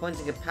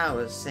 pointing at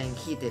Powers, saying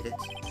he did it.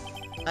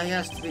 I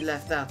asked to be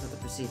left out of the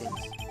proceedings.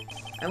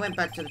 I went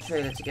back to the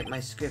trailer to get my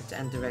script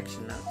and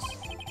direction notes.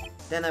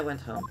 Then I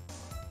went home.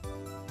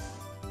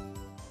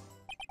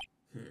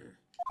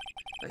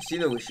 I see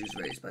no issues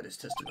raised by this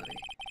testimony.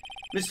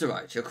 Mr.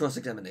 Wright, your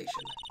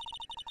cross-examination.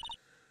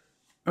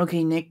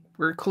 Okay, Nick,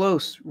 we're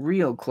close.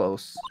 Real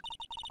close.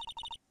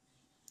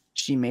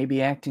 She may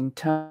be acting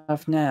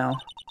tough now,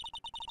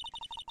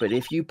 but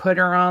if you put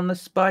her on the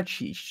spot,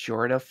 she's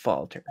sure to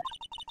falter.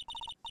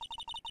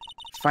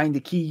 Find the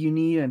key you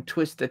need and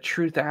twist the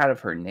truth out of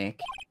her, Nick.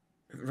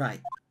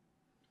 Right.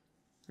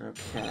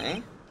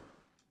 Okay.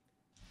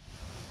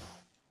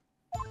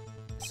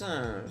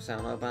 So,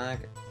 Salmo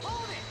bag.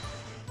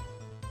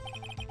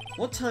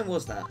 What time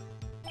was that?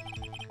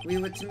 We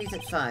were to meet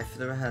at 5 for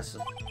the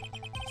rehearsal,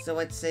 so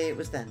I'd say it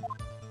was then.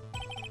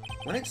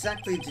 When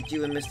exactly did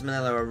you and Mr.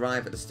 Manello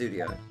arrive at the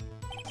studio?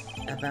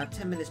 About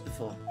 10 minutes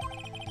before.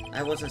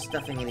 I wasn't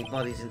stuffing any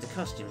bodies into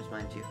costumes,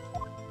 mind you.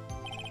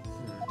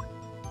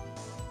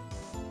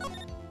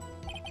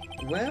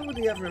 Where were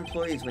the other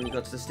employees when you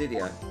got to the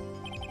studio?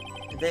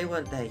 They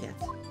weren't there yet.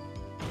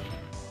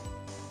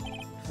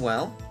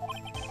 Well,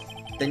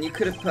 then you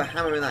could have put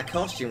Hammer in that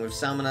costume with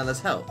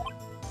Salmonella's help.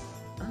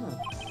 Oh.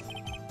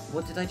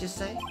 What did I just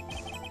say?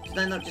 Did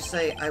I not just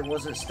say I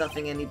wasn't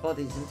stuffing any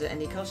bodies into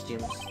any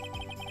costumes?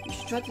 You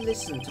should try to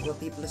listen to what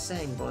people are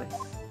saying, boy.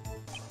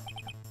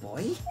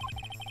 Boy?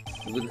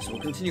 The witness will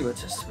continue her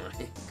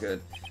testimony.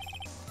 Good.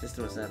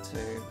 System was there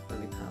too.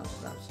 Only Powers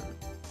was absent.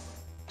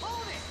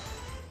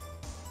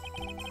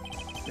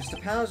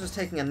 Mr. Powers was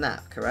taking a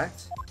nap,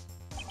 correct?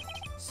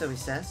 So he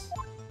says.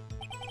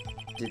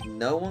 Did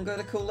no one go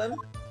to call him?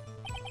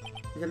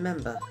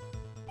 Remember.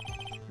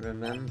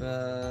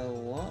 Remember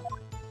what?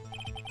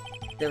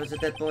 There was a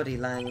dead body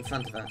lying in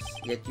front of us,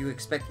 yet you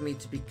expect me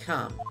to be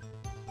calm.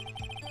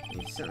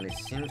 You certainly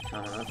seemed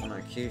calm enough when I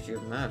accused you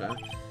of murder.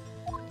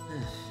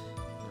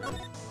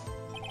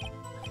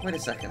 Wait a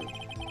second.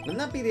 Wouldn't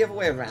that be the other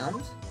way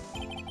around?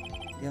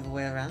 The other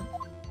way around?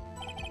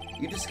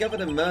 You discovered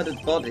a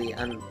murdered body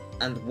and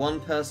one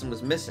person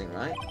was missing,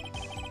 right?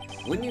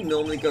 Wouldn't you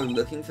normally go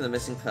looking for the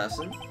missing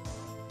person?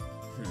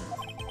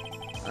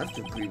 I have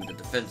to agree with the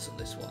defense on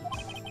this one.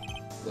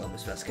 Well,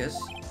 Miss Vasquez?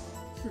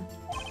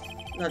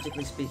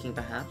 Logically speaking,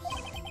 perhaps.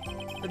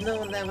 But no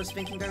one there was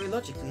thinking very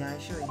logically, I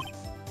assure you.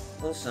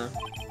 Also,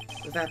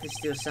 without his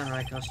steel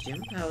samurai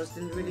costume, Powers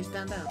didn't really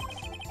stand out.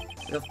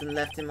 We often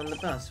left him on the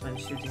bus when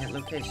shooting at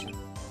location.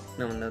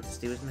 No one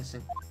noticed he was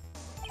missing.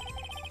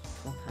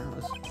 Poor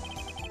Powers.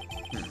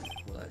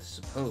 Well, I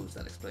suppose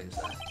that explains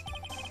that.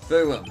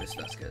 Very well, Miss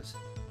Vasquez.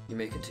 You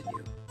may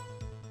continue.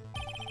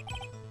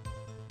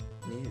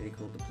 Immediately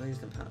called the police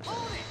and Powers.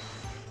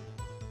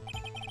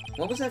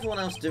 What was everyone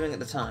else doing at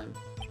the time?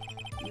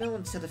 No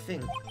one said a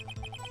thing.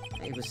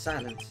 He was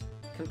silent.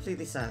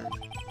 Completely silent.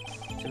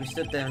 So we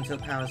stood there until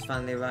Powers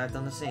finally arrived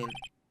on the scene.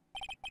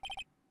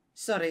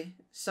 Sorry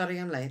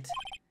I'm late.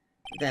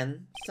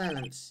 Then,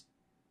 silence.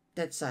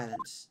 Dead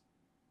silence.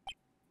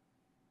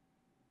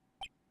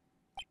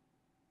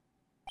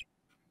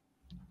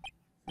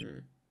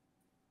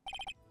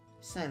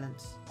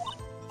 Silence.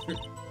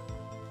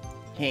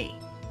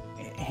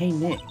 Hey,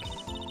 Nick.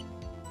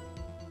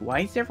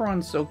 Why is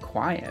everyone so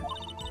quiet?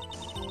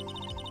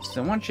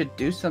 Someone should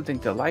do something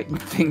to lighten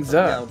things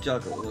up. Yeah, I'll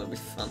juggle, that'll be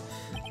fun.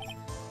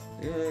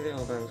 The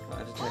old man was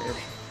quite agitated.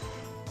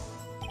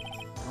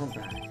 Old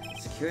man,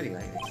 security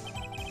lady.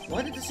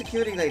 Why did the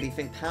security lady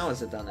think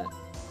Powers had done it?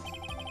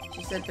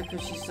 She said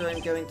because she saw him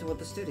going toward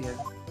the studio.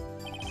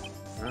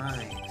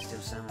 Right, still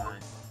samurai.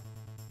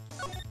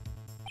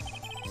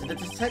 Did the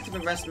detective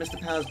arrest Mr.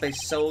 Powers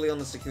based solely on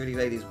the security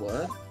lady's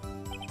word?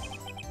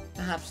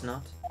 Perhaps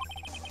not.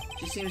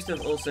 She seems to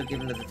have also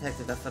given the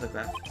detective that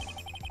photograph.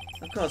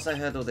 Of course, I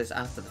heard all this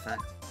after the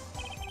fact.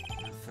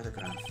 A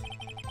photograph.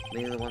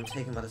 Maybe the one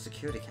taken by the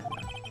security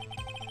camera.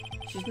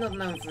 She's not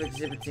known for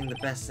exhibiting the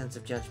best sense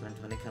of judgment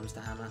when it comes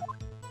to Hammer.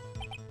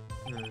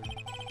 I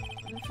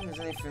don't think there's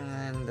anything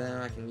in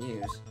there I can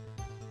use.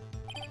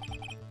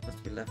 Has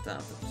to be left out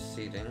of the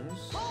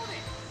proceedings.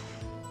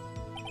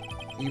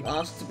 You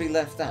asked to be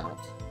left out?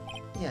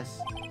 Yes.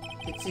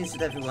 It seems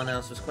that everyone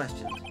else was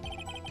questioned.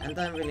 And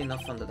I'm really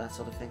not fond of that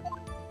sort of thing.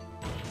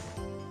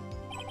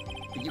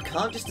 But you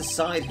can't just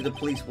decide who the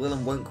police will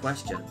and won't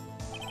question.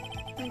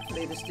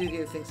 Thankfully, the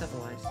studio thinks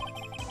otherwise.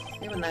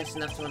 They were nice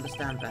enough to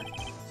understand that,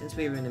 since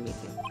we were in a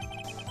meeting.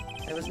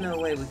 There was no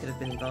way we could have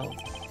been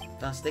involved.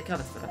 Thus, they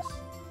covered for us.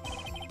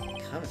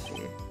 Covered for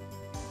you?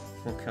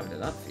 Or covered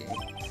it up for you?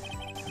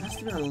 There must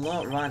have been a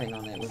lot riding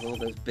on it with all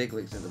those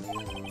bigwigs of the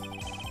meeting.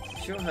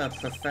 I'm sure her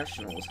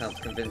professionals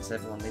helped convince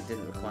everyone they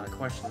didn't require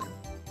questioning.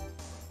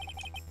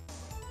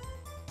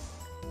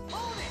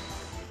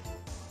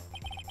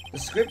 The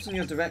script and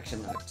your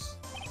direction notes.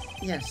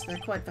 Yes, they're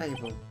quite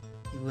valuable.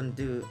 It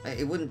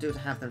wouldn't do to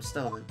have them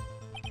stolen.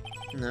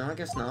 No, I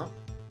guess not.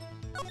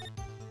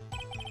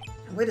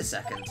 Wait a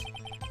second.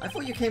 I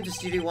thought you came to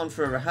Studio 1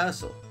 for a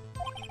rehearsal.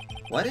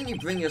 Why didn't you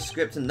bring your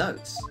script and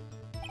notes?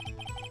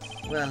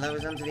 Well, I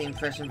was under the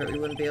impression that we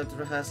wouldn't be able to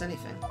rehearse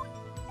anything.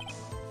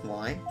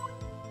 Why?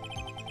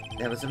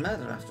 There was a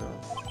murder after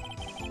all.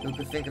 Who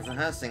could think of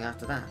rehearsing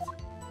after that?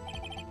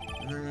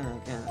 Yeah,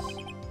 I guess.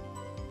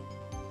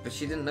 But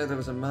she didn't know there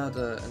was a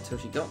murder until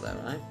she got there,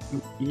 right?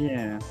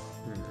 Yeah.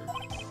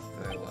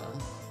 Very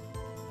well.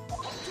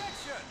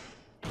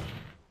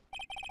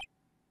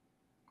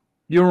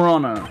 Your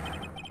Honor,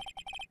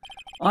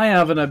 I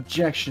have an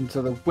objection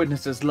to the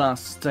witness's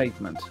last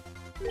statement.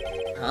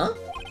 Huh?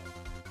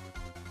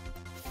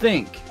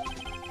 Think.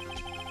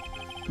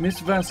 Miss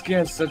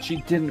Vasquez said she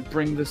didn't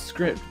bring the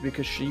script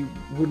because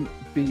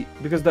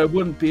there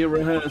wouldn't be a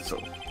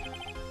rehearsal.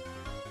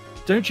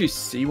 Don't you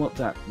see what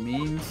that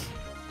means?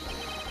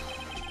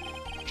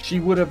 She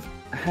would have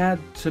had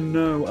to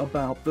know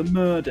about the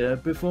murder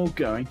before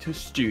going to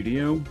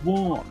Studio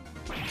 1.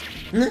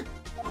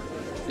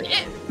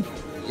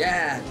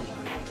 Yeah.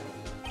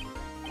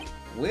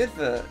 Weird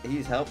that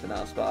he's helping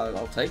us, but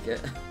I'll take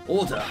it.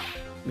 Order,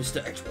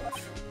 Mr.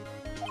 Edgeworth.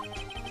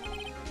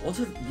 What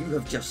you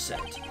have just said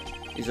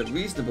is a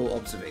reasonable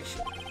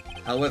observation.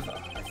 However,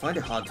 I find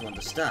it hard to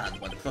understand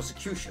why the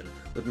prosecution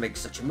would make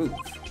such a move.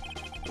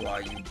 Or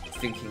are you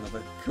thinking of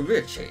a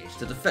career change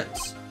to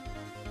defense?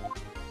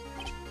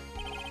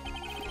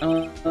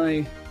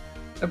 I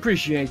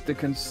appreciate the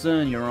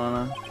concern, Your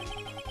Honor.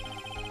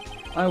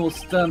 I will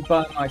stand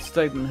by my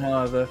statement,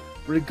 however,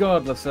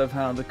 regardless of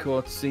how the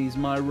court sees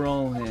my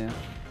role here.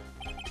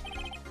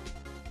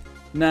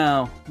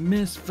 Now,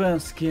 Miss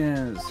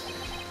Vasquez,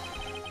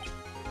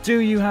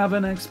 do you have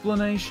an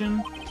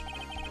explanation?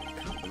 I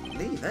can't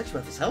believe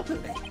Edgeworth is helping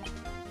me.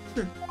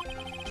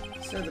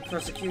 So the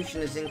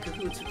prosecution is in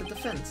cahoots with the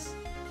defense.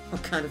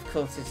 What kind of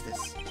court is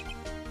this?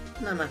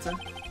 No matter.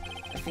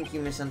 I think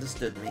you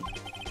misunderstood me.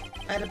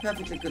 I had a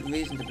perfectly good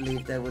reason to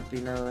believe there would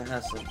be no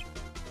rehearsal.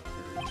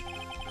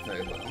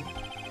 Very well.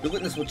 The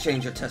witness will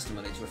change her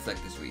testimony to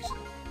reflect this reason.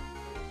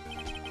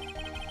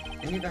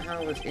 I knew that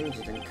Howard was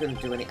injured and couldn't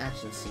do any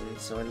action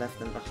scenes, so I left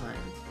them behind.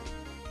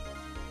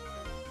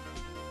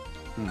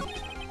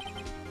 Okay.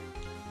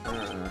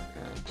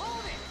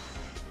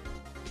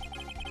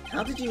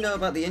 How did you know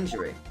about the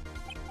injury?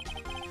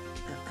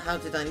 How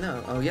did I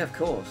know? Oh yeah, of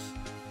course.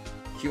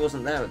 She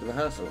wasn't there at the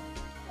rehearsal.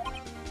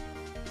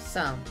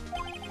 Sal.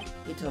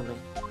 He told me.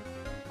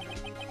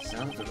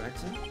 Sal, the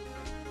director?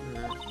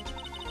 No.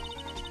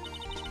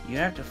 You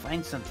have to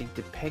find something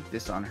to peg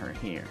this on her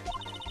here.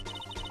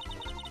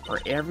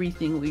 Or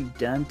everything we've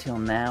done till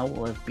now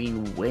will have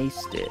been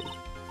wasted.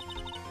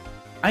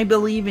 I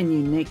believe in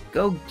you, Nick.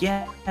 Go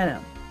get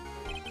him.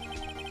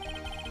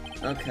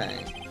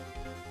 Okay.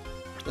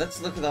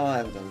 Let's look at our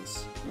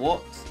evidence.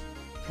 What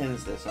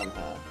pins this on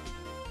her?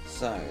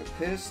 So,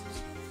 pierced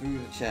through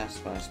the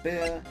chest by a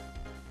spear,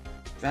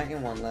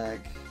 dragging one leg,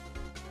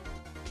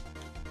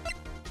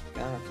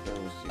 gun off the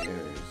doors to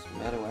use,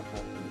 murder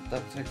weapon,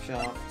 duct tape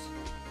shaft,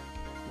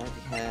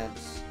 monkey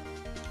heads,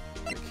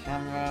 the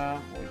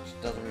camera,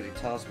 which doesn't really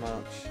tell us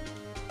much,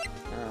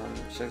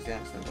 shows the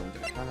accident onto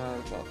the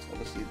camera, but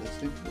obviously the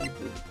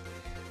stupid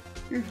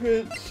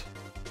fits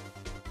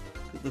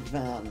the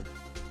van.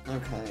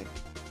 Okay.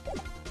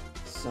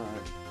 So,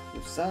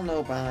 with Sal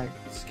no bag,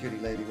 the security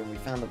lady when we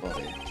found the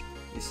body.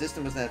 The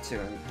assistant was there too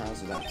and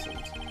Powers was absent.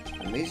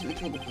 I immediately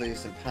called the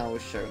police and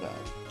Powers showed up.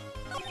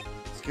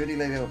 Security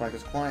lady Elbag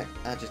was quite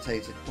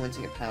agitated,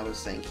 pointing at Powers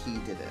saying he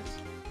did it.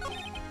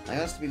 I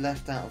asked to be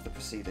left out of the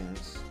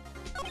proceedings.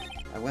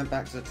 I went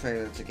back to the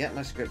trailer to get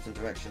my script and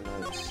direction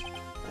notes.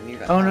 I knew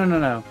that. Oh,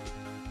 no.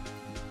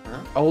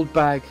 Huh? Old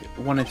Bag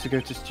wanted to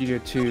go to Studio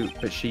 2,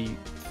 but she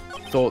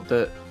thought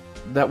that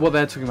what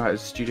they're talking about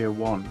is Studio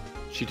 1.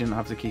 She didn't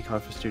have the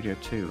keycard for Studio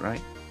 2,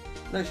 right?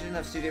 No, she didn't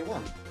have Studio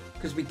 1.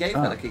 Because we gave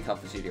her the keycard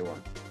for Studio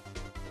 1.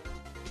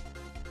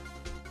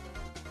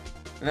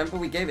 Remember,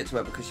 we gave it to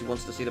her because she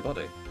wanted to see the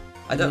body.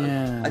 I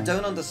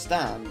don't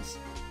understand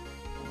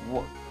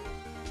what...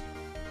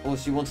 Or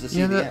she wanted to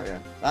see the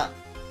area.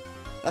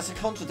 That's a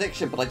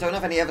contradiction, but I don't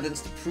have any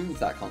evidence to prove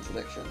that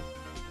contradiction.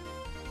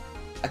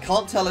 I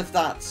can't tell if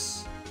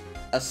that's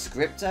a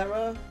script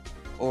error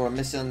or a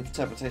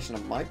misinterpretation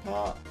on my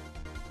part.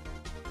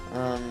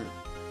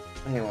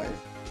 Anyway.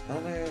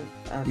 Okay.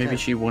 Maybe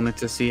she wanted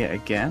to see it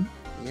again?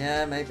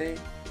 Yeah, maybe.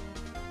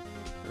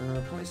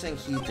 Probably saying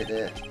he did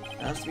it.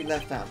 I asked to be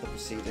left out of the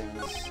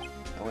proceedings.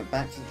 I went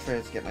back to the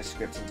trailer to get my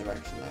script and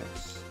direction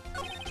notes.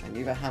 I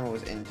knew that Hammer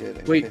was injured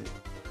and Wait.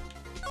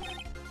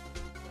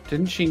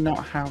 Didn't she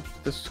not have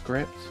the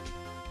script?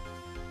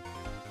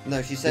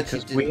 No, she said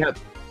because she didn't.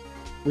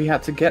 We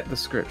had to get the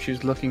script. She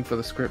was looking for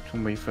the script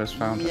when we first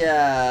found it.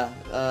 Yeah,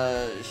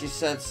 she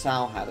said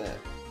Sal had it.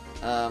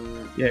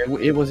 Yeah,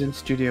 it was in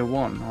Studio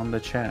 1 on the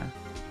chair.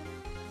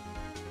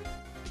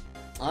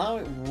 Oh,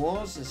 it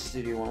was in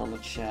Studio 1 on the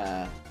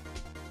chair.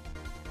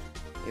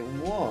 It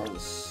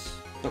was.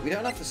 But we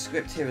don't have the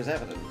script here as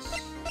evidence.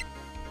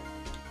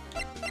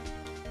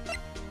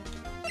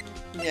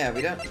 Yeah,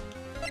 we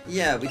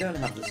don't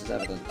have this as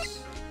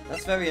evidence.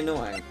 That's very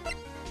annoying.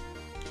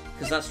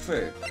 Because that's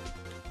true.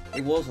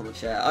 It was on the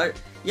chair. I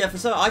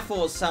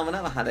thought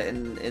Salmonella had it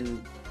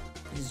in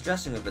his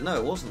dressing room, but no,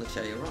 it was on the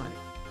chair, you're right.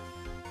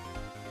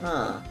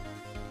 Huh.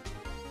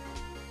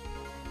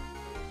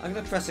 I'm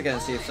gonna press again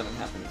and see if something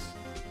happens.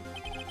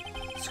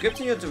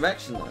 Scripting your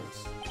direction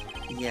notes.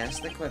 Yes,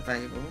 they're quite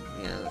valuable.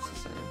 Yeah, that's the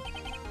same.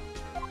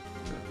 I'm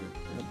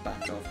gonna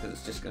back off because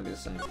it's just gonna be the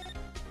same.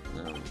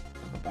 I'll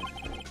back off.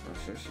 I'm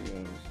sure she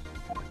was.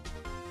 Okay.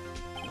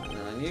 And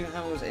then I knew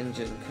Howard was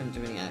injured and couldn't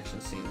do any action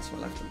scenes, so I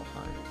left him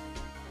behind.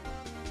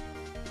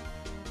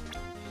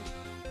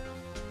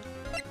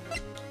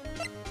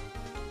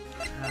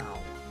 How?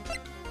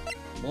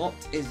 What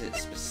is it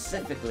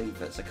specifically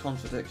that's a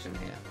contradiction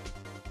here?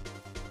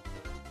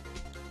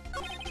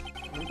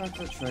 I'm back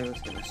to the trailer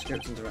to get my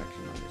script and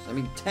direction notes. I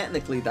mean,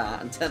 technically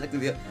that, and technically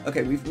the...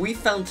 Okay, we've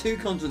found 2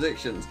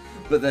 contradictions,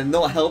 but they're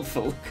not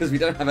helpful, because we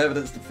don't have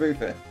evidence to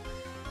prove it.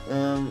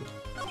 It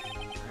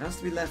has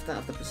to be left out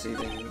of the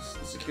proceedings.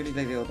 The security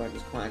lady Oldbag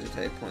was quite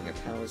agitated, pointing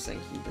at Powers, saying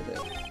he did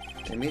it.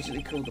 They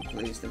immediately called the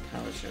police, then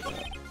Powers showed up.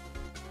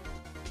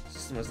 The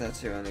system was there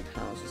too, only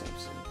Powers was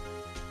absent.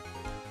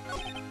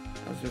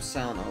 I was with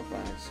Sal and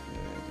Oldbag,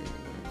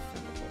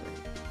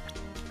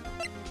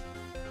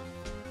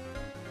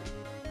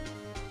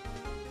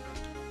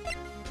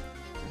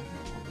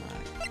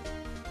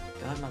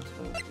 God, not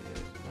supposed to use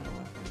no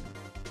weapon.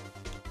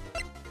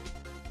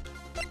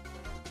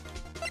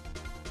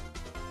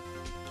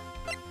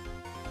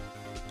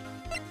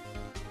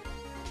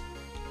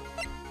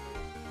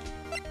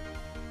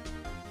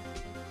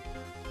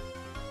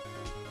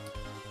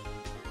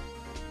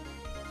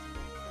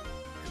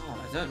 God,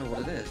 I don't know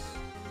what it is.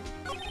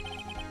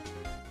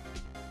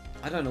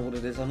 I don't know what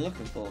it is I'm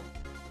looking for.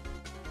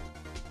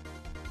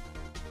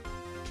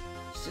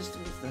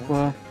 System is there.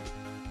 Well,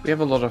 we have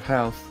a lot of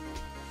health.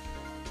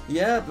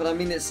 Yeah, but I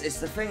mean, it's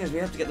the thing is we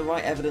have to get the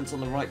right evidence on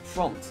the right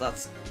prompt.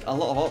 That's a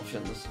lot of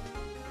options.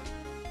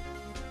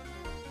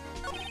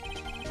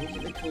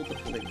 Immediately called the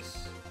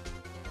police.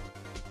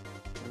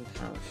 And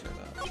Powers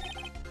showed up.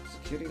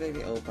 Security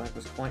lady Oldbag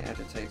was quite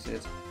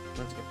agitated,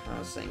 trying to get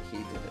Powers saying he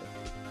did it.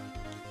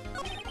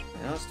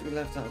 They asked to be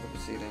left out of the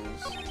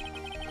proceedings.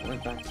 I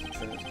went back to the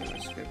trailer to get my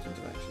script and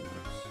direction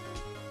notes.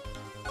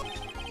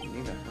 I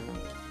knew that hammer.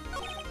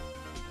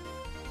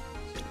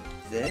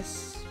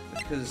 This?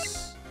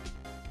 Because...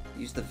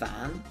 Use the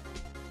van?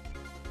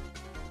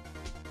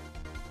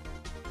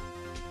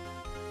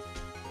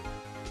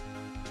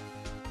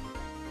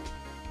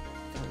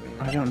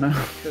 I don't know.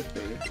 Could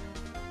be.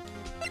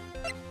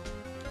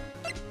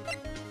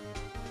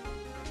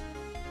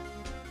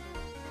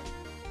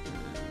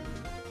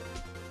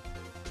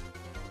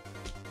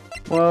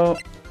 Well,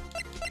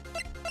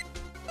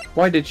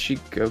 why did she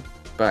go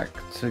back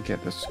to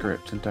get the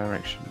script and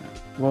direction?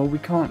 Well, we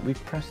can't.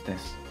 We've pressed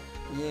this.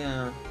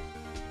 Yeah.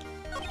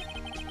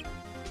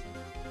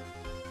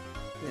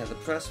 Yeah, the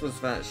press was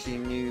that she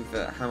knew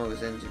that Hammer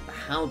was injured. But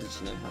how did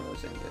she know Hammer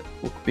was injured?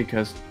 Well,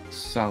 because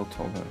Sal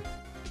told her.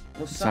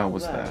 Well, Sal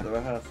was there. At the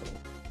rehearsal.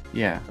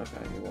 Yeah.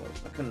 Okay, he was.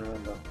 I couldn't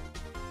remember.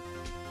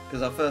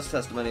 Because our first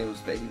testimony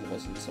was that he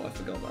wasn't, so I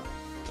forgot that.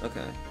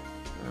 Okay.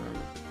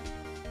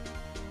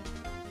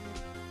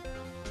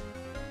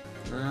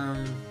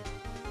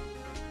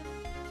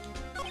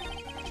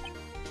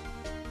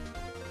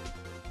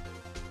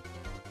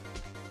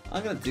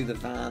 I'm gonna do the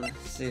van,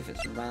 see if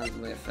it's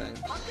randomly a thing.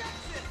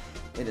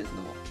 It is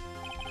not.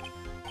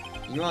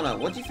 Your Honor,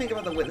 what do you think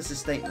about the witness's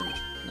statement?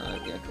 No,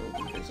 yeah, cool,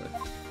 didn't think so.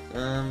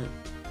 Yeah,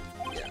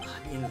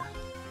 I mean,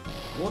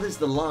 what is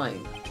the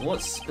line?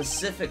 What's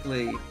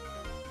specifically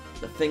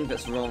the thing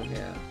that's wrong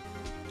here?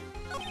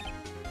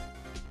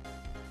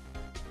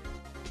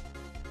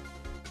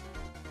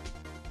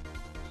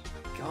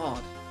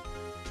 God.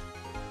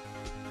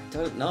 I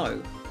don't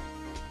know.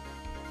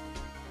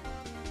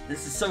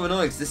 This is so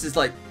annoying, 'cause this is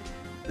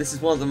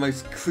one of the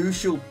most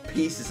crucial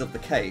pieces of the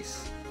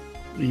case.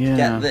 Yeah.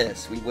 Get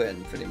this, we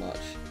win, pretty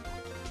much.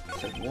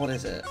 So what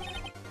is it?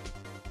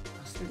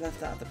 Must be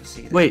left out of the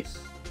proceedings. Wait.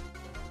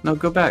 No,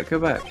 go back, go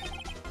back.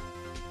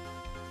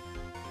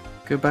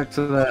 Go back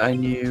to that I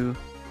knew...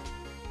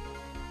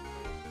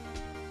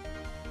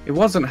 It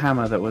wasn't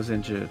Hammer that was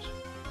injured.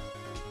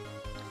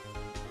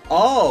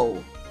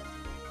 Oh!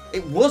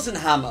 It wasn't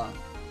Hammer!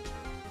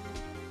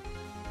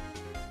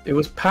 It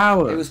was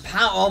Powers. It was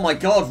oh my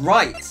god,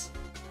 right!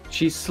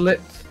 She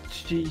slipped.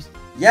 She...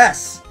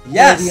 Yes! Freudian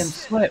Yes!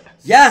 slip.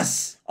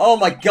 Yes! Oh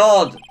my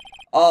god!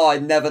 Oh, I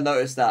never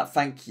noticed that.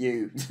 Thank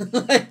you.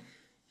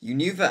 You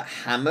knew that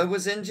Hammer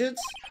was injured?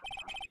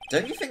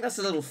 Don't you think that's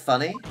a little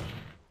funny?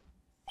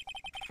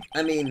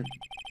 I mean,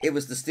 it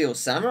was the Steel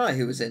Samurai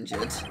who was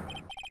injured.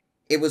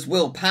 It was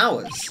Will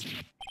Powers.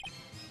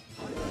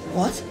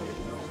 What?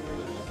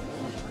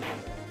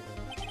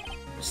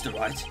 Mr.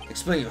 Wright,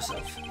 explain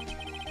yourself.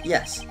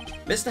 Yes,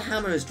 Mr.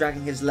 Hammer is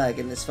dragging his leg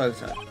in this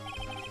photo.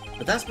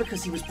 But that's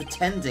because he was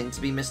pretending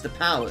to be Mr.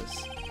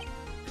 Powers.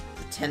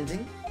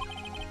 Pretending?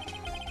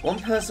 One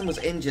person was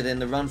injured in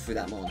the run-through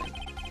that morning.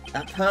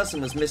 That person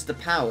was Mr.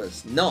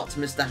 Powers, not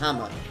Mr.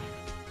 Hammer.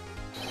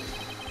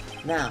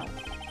 Now,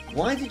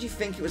 why did you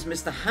think it was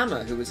Mr.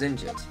 Hammer who was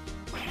injured?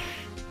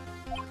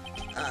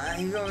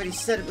 You already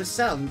said it was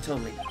Sal who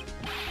told me.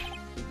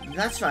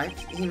 That's right,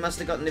 he must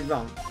have gotten it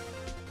wrong.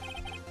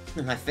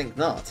 I think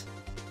not.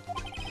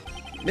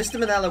 Mr.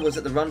 Manella was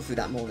at the run-through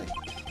that morning.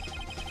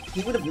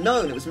 He would have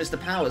known it was Mr.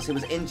 Powers who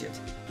was injured.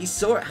 He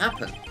saw it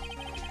happen.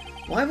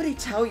 Why would he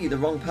tell you the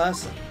wrong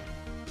person?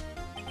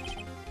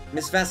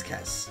 Miss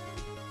Vasquez,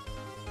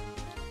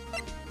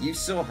 you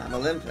saw Hammer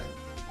limping.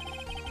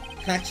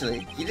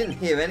 Actually, you didn't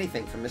hear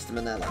anything from Mr.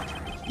 Manella.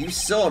 You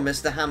saw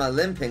Mr. Hammer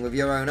limping with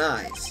your own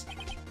eyes.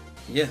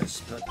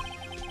 Yes, but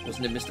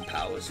wasn't it Mr.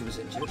 Powers who was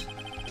injured?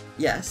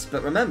 Yes,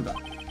 but remember,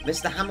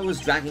 Mr. Hammer was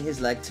dragging his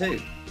leg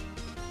too.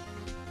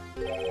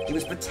 He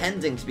was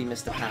pretending to be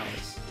Mr.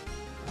 Powers.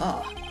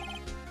 Ah.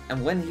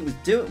 And when he was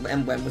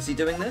when was he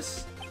doing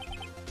this?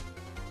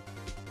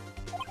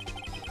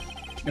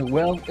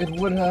 Well, it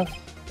would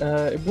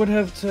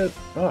have to.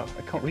 Oh,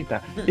 I can't read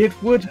that. It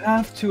would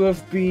have to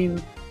have been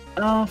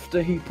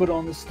after he put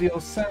on the Steel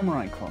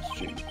Samurai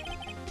costume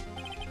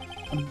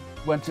and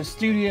went to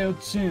Studio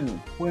 2,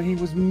 where he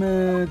was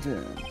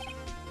murdered.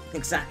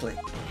 Exactly.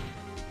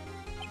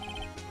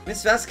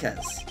 Miss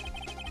Vasquez,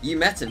 you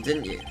met him,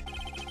 didn't you?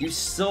 You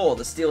saw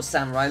the Steel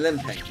Samurai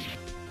limping.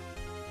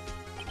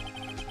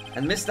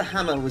 And Mr.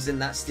 Hammer was in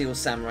that Steel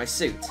Samurai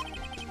suit.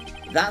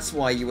 That's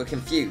why you were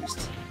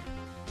confused.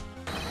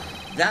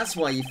 That's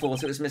why you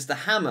thought it was Mr.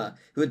 Hammer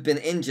who had been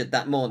injured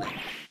that morning.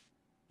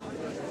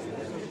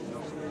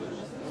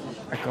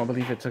 I can't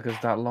believe it took us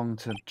that long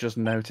to just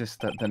notice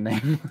that the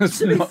name was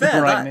To be not fair,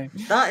 the right name.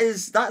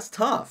 that's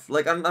tough.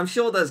 Like, I'm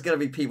sure there's gonna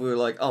be people who are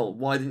like, oh,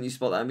 why didn't you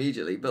spot that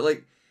immediately? But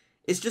like,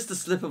 it's just a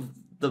slip of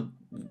the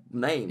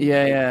name.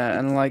 Yeah,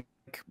 and like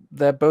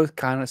they're both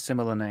kind of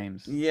similar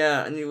names.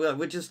 Yeah, and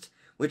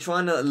we're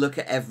trying to look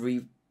at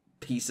every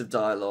piece of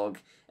dialogue,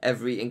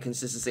 every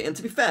inconsistency, and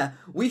to be fair,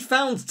 we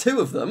found 2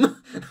 of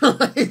them.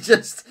 Like,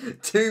 just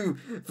 2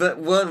 that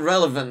weren't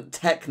relevant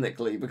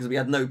technically because we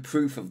had no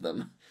proof of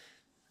them.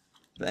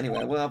 But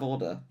anyway, we'll have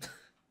order.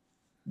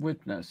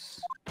 Witness.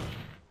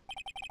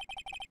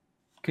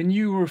 Can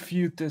you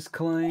refute this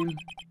claim?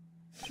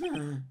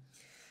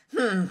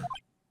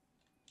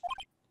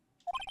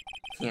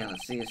 Yeah,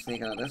 let's see you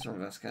sneak out of this one,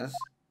 Vasquez.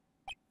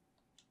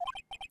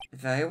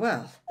 Very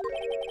well.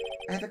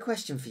 I have a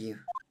question for you.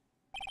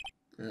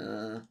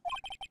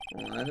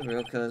 Why the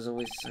real killer's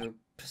always so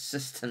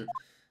persistent?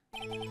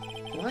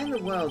 Why in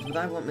the world would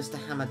I want Mr.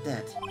 Hammer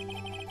dead?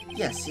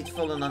 Yes, he'd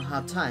fallen on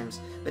hard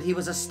times, but he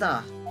was a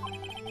star.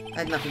 I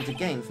had nothing to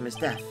gain from his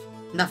death.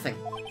 Nothing.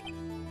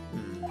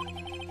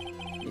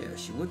 Yeah,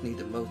 she would need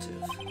a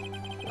motive.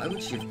 Why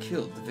would she have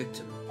killed the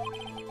victim?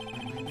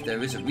 If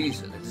there is a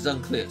reason, it is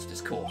unclear to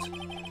this court.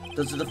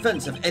 Does the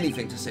defense have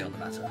anything to say on the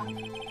matter?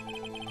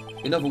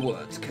 In other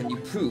words, can you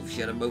prove she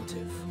had a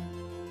motive?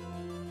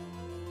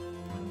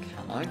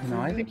 Can I prove No,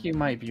 I it? think you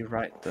might be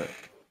right that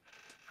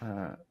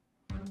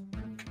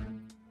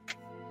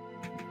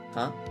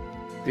Huh?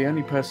 the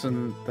only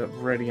person that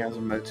really has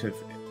a motive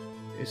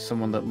is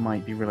someone that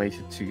might be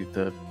related to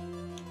the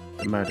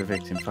murder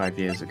victim 5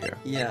 years ago.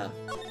 Yeah.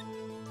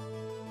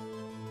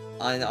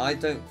 I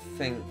don't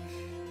think...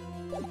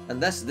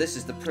 Unless this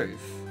is the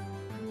proof.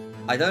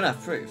 I don't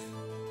have proof.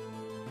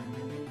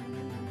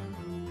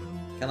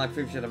 Can I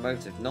prove she had a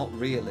motive? Not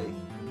really.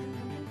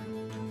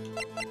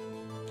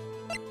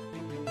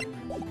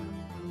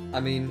 I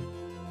mean,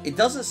 it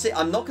doesn't say...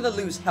 I'm not going to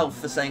lose health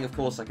for saying of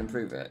course I can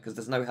prove it, because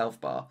there's no health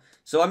bar.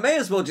 So I may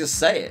as well just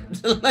say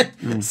it. Like,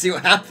 see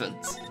what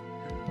happens.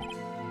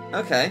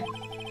 Okay.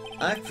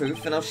 I have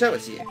proof, and I'll show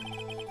it to you.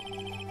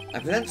 I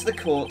present to the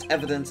court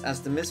evidence as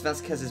to Miss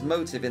Vasquez's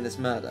motive in this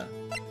murder.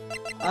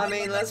 I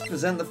mean, let's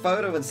present the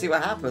photo and see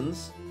what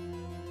happens.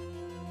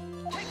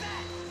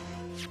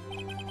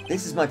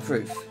 This is my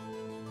proof.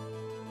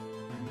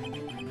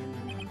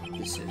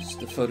 This is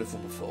the photo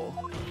from before.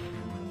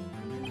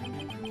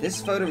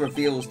 This photo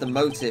reveals the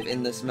motive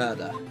in this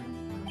murder.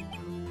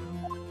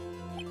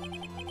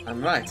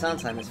 I'm right,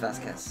 aren't I, Miss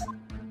Vasquez?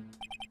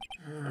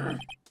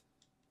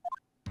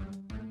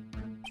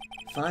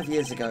 5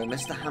 years ago,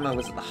 Mr. Hammer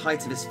was at the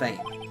height of his fame.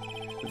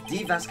 With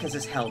D.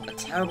 Vasquez's help, a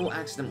terrible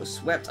accident was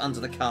swept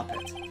under the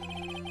carpet.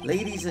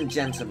 Ladies and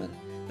gentlemen,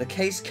 the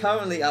case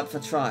currently up for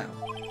trial.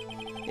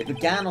 It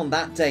began on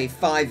that day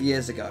 5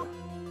 years ago.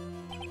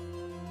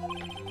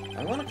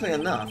 Ironically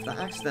enough, the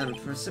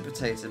accident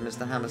precipitated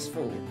Mr. Hammer's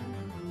fall.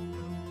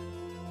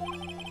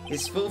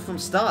 His fall from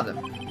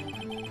stardom.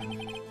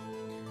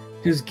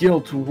 His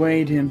guilt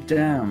weighed him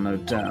down, no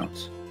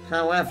doubt.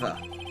 However,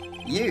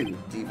 you,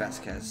 D.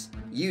 Vasquez,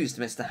 used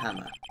Mr.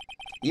 Hammer.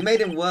 You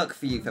made him work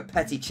for you for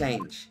petty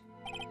change.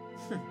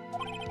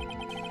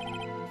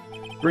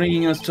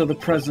 Bringing us to the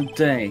present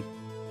day,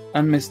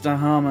 and Mr.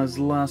 Hammer's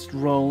last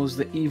role as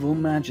the evil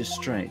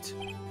magistrate.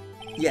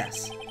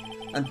 Yes,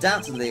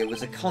 undoubtedly it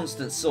was a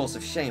constant source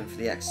of shame for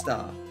the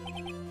ex-star.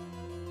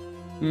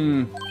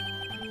 One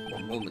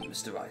moment,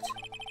 Mr. Wright.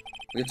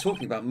 We are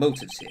talking about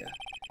motives here,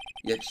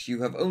 yet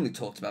you have only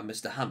talked about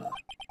Mr. Hammer.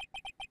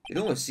 It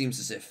almost seems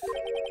as if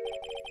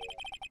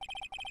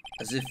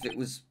it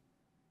was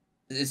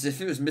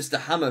Mr.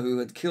 Hammer who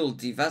had killed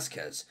D.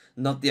 Vasquez,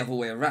 not the other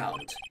way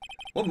around.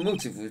 What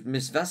motive would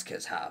Miss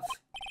Vasquez have?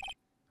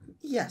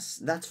 Yes,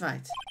 that's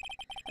right.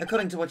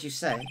 According to what you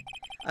say,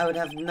 I would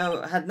have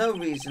had no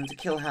reason to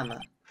kill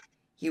Hammer.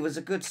 He was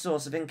a good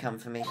source of income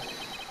for me,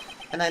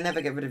 and I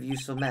never get rid of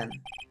useful men.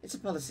 It's a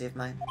policy of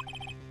mine.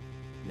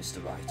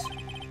 Mr. Wright,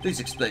 please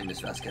explain Miss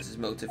Vasquez's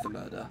motive for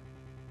murder.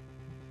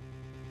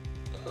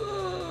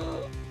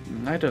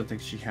 I don't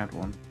think she had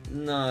one.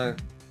 No.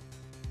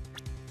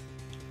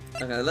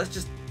 Okay, let's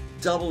just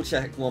double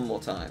check one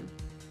more time.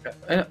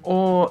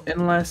 Or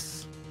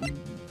unless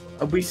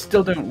we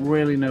still don't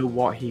really know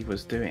what he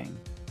was doing.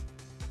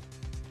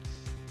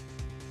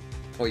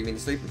 Oh, you mean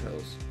the sleeping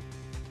pills?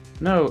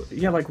 No,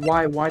 yeah, like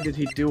why did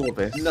he do all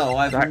this? No,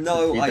 I have That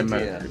no could be the idea.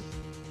 motive.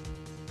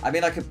 I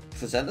mean, I could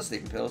present the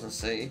sleeping pills and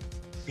see.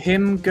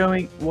 Him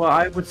going, well,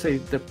 I would say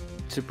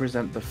to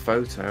present the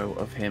photo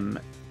of him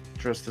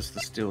dressed as the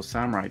Steel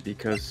Samurai,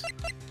 because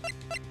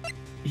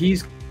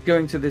he's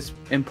going to this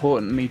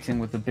important meeting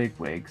with the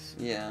bigwigs.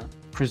 Yeah.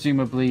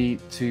 Presumably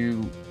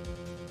to,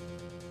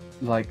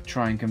 like,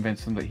 try and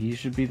convince them that he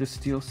should be the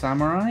Steel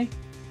Samurai.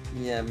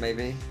 Yeah,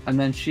 maybe. And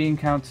then she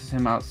encounters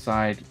him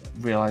outside,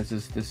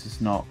 realizes this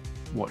is not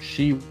what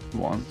she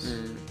wants.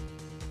 Mm.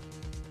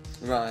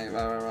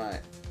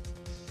 Right.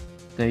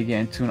 They get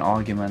into an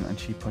argument and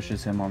she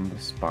pushes him on the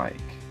spike.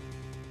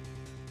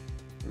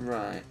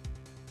 Right.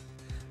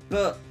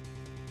 But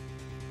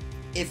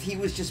if he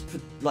was just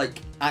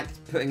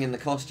putting in the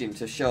costume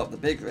to show up the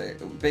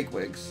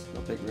bigwigs,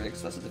 not big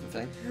rigs, that's a different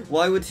thing.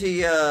 Why would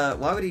he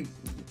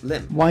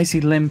limp? Why is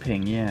he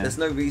limping? Yeah. There's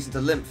no reason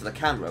to limp for the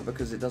camera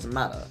because it doesn't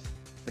matter.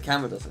 The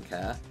camera doesn't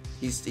care.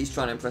 He's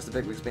trying to impress the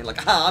bigwigs, being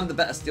like, "Ah, I'm the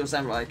better Steel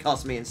Samurai.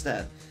 Cast me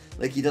instead."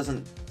 Like he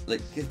doesn't.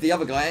 Like if the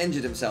other guy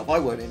injured himself, I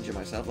won't injure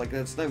myself. Like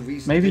there's no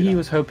reason. Maybe to do he that.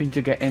 was hoping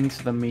to get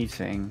into the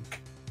meeting.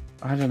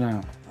 I don't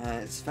know.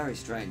 It's very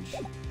strange.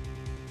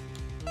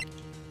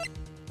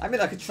 I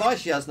mean, I could try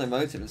She Has No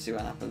Motive and see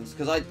what happens,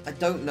 because I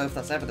don't know if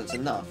that's evidence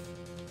enough.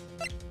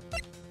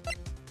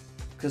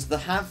 Because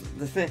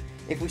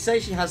if we say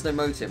she has no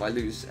motive, I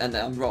lose, and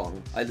I'm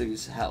wrong, I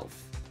lose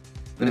health.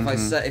 But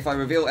if I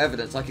reveal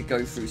evidence, I could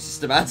go through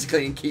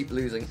systematically and keep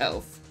losing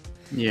health.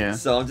 Yeah.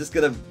 So I'm just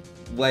gonna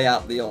weigh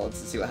out the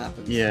odds and see what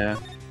happens. Yeah.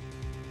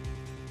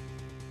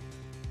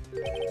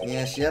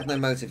 Yeah, she had no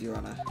motive, Your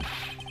Honor.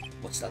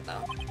 What's that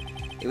now?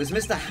 It was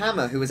Mr.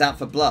 Hammer who was out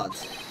for blood.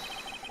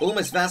 All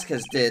Miss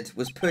Vasquez did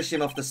was push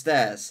him off the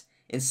stairs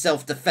in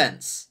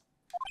self-defense.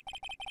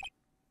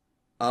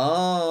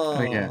 Oh.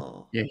 Oh yeah.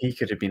 Yeah, he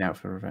could have been out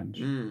for revenge.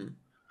 Mm.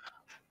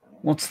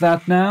 What's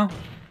that now?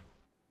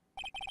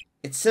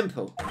 It's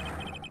simple.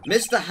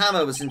 Mr.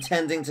 Hammer was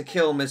intending to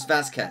kill Miss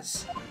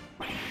Vasquez.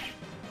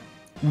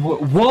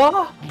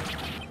 What?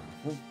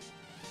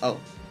 Oh,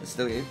 it's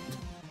still you.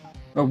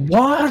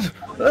 What?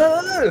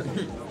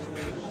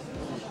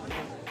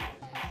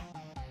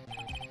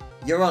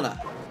 Your Honor,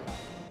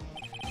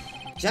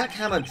 Jack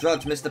Hammer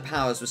drugged Mr.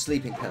 Powers with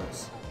sleeping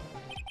pills.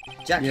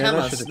 Jack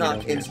Hammer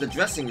snuck into the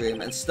dressing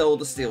room and stole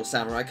the Steel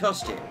Samurai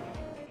costume.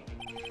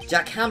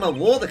 Jack Hammer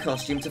wore the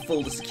costume to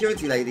fool the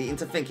security lady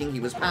into thinking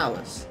he was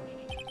Powers.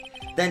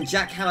 Then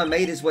Jack Hammer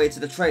made his way to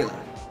the trailer.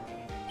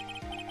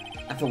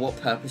 And for what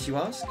purpose, you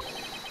ask?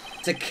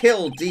 To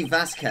kill Dee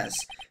Vasquez,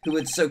 who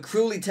had so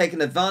cruelly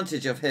taken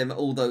advantage of him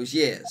all those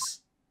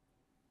years.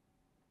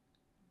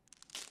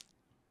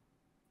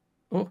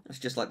 Oh. That's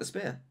just like the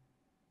spear.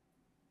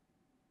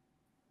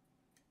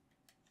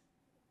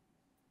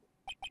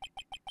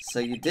 So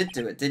you did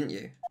do it, didn't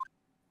you?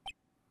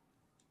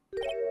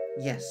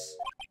 Yes.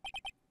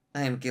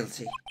 I am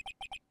guilty.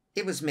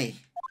 It was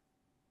me.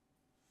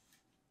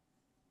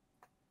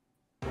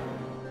 Oh.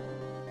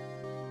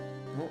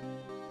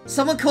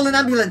 Someone call an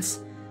ambulance!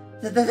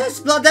 There's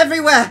blood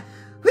everywhere!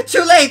 We're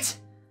too late!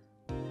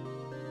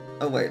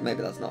 Oh wait,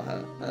 maybe that's not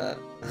her.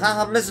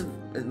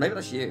 Maybe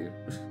that's you.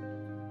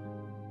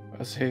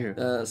 That's who?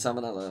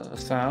 Salmonella.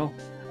 Sal?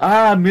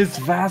 Ah, Miss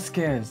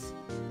Vasquez!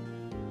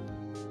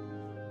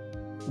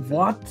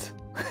 What?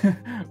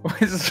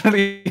 It's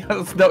really,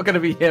 it's not gonna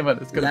be him, and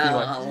it's gonna be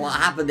like... What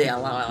happened here?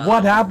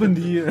 What happened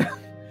here?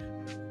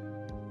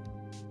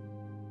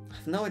 I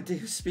have no idea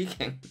who's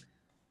speaking.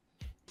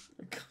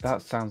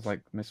 That sounds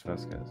like Miss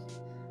Vasquez.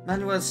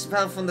 Manuel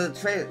fell from the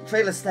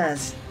trailer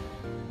stairs.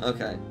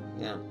 Okay,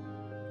 yeah.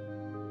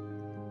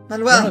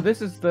 Manuel! No,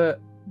 this is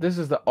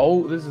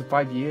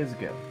 5 years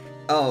ago.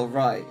 Oh,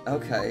 right,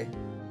 okay.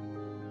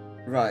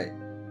 Right.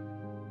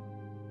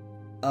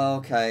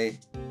 Okay.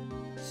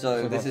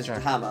 So this is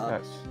Hammer.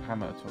 That's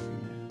Hammer talking.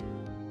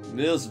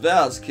 Miss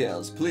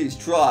Vasquez, please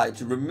try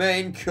to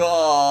remain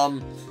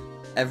calm.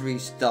 Every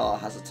star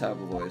has a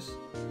terrible voice.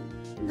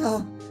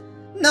 No,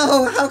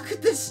 no, how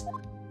could this?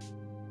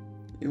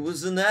 It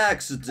was an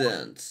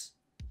accident.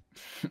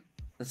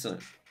 That's it.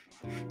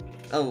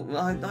 Oh,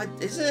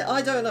 is it?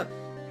 I don't know.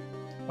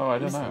 Oh, I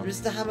don't know.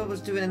 Mr. Hammer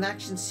was doing an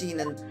action scene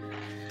and...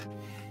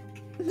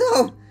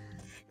 No!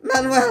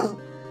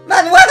 Manuel!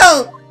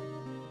 Manuel!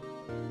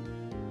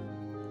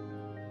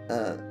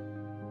 I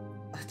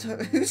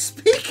don't... Who's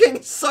speaking?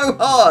 It's so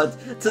hard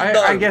to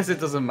know. I guess it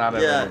doesn't matter.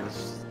 Yeah. Really. It's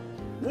just...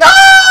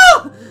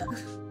 No!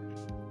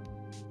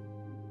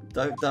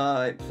 Don't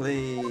die,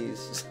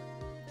 please.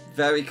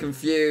 Very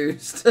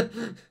confused.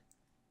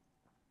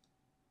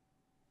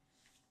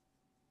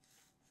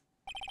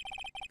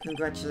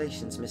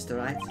 Congratulations, Mr.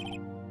 Wright.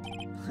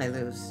 I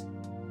lose.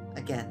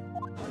 Again.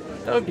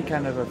 That would be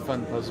kind of a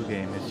fun puzzle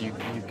game, is you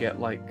get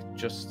like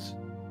just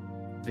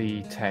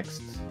the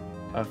text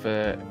of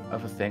a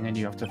thing and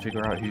you have to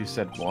figure out who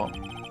said what,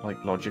 like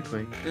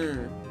logically.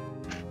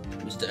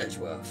 Mr.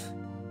 Edgeworth,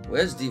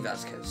 where's Dee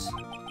Vasquez?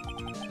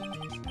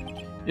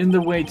 In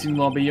the waiting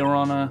lobby, Your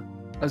Honor,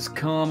 as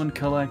calm and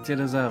collected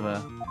as ever.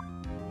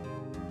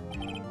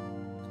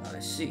 I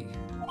see.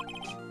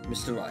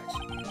 Mr. Wright.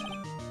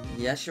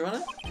 Yes, Your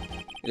Honor?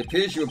 It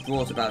appears you have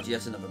brought about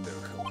yet another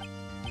miracle.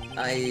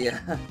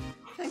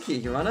 Thank you,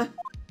 Your Honor.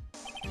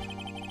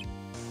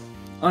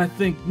 I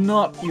think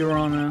not, Your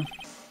Honor.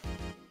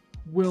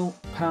 Will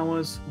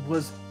Powers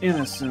was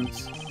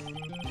innocent.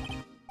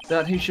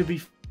 That he should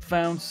be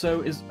found so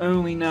is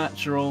only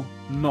natural,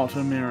 not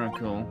a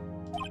miracle.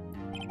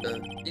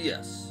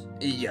 Yes.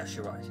 Yes,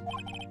 you're right.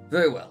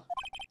 Very well.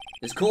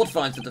 This court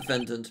finds the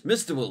defendant,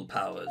 Mr. Will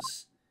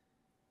Powers,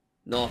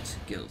 not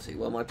guilty.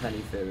 Well, my penny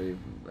theory...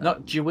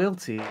 Not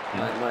guilty.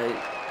 My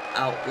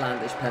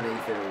outlandish penny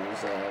theory was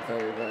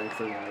very,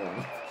 very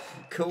wrong.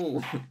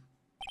 Cool.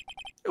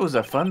 It was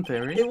a fun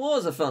theory. It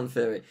was a fun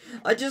theory.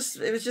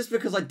 It was just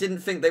because I didn't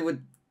think they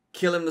would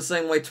kill him the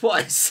same way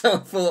twice. So I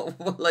thought,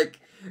 well, like,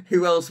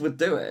 who else would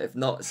do it if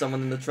not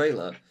someone in the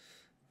trailer?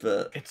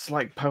 But it's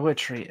like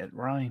poetry, it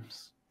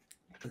rhymes.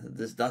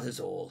 That is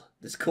all.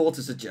 This court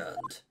is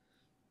adjourned.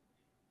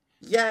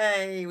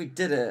 Yay, we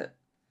did it.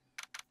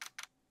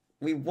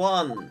 We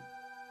won.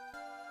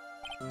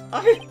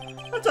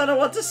 I don't know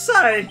what to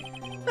say.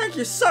 Thank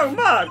you so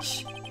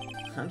much.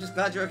 I'm just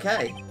glad you're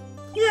okay.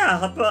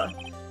 Yeah, but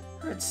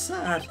it's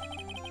sad.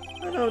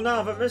 I know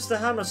now that Mr.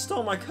 Hammer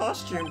stole my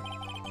costume.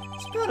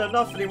 It's bad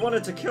enough that he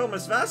wanted to kill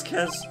Miss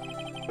Vasquez,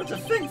 but to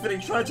think that he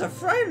tried to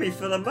frame me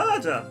for the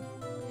murder.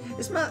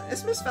 Is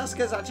Miss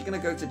Vasquez actually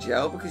going to go to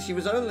jail? Because she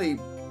was only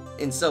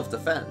in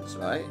self-defense,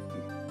 right?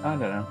 I don't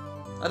know.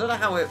 I don't know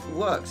how it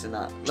works in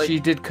that. Like, she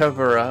did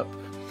cover up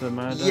the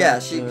murder. Yeah,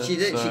 she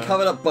did. So... She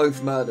covered up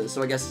both murders,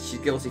 so I guess she's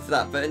guilty for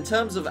that. But in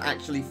terms of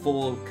actually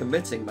for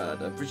committing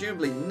murder,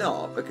 presumably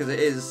not, because it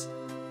is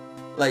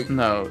like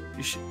no.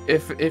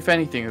 If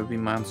anything, it would be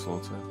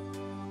manslaughter.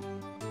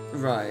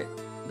 Right,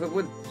 but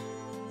would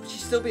she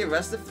still be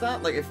arrested for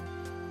that? Like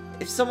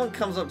if someone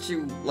comes up to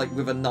you like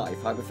with a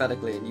knife,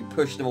 hypothetically, and you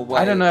push them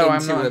away, I don't know.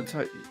 Into I'm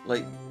not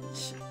like,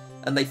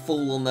 and they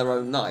fall on their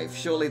own knife.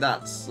 Surely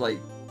that's like.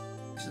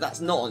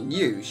 That's not on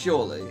you,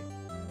 surely.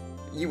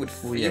 You would,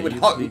 well, you would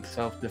hope.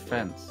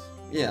 Self-defense.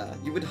 Yeah,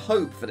 you would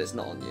hope that it's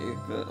not on you,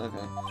 but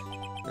okay.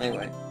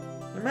 Anyway.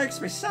 It makes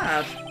me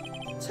sad.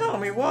 Tell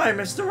me why,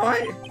 Mr.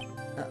 Wright.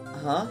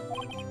 Huh?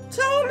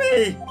 Tell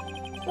me!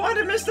 Why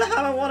did Mr.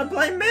 Hammer want to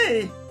blame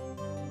me?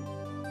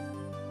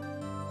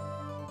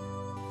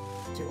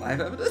 Do I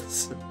have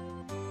evidence?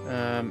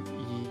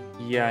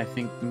 Yeah, I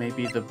think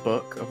maybe the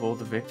book of all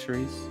the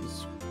victories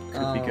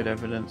could be good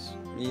evidence.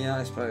 Yeah,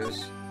 I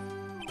suppose.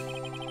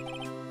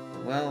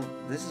 Well,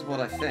 this is what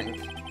I think.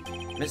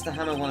 Mr.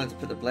 Hammer wanted to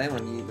put the blame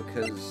on you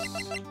because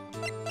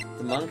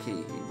the monkey.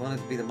 He wanted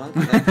to be the monkey.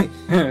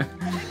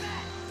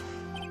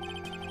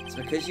 It's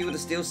because you were the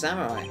Steel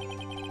Samurai.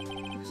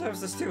 Because I was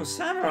the Steel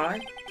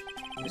Samurai?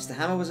 Mr.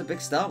 Hammer was a big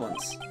star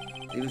once.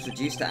 He was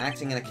reduced to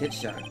acting in a kids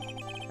show.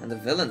 And the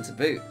villain to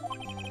boot.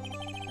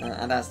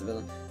 And as the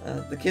villain.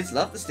 The kids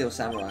loved the Steel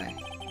Samurai.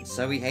 And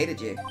so he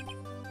hated you.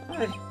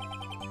 I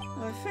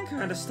think I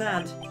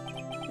understand.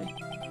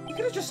 You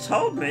could have just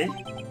told me.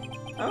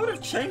 I would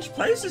have changed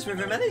places with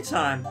him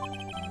anytime. I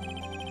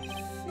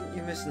think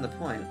you're missing the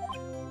point.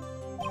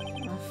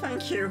 Oh,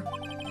 thank you.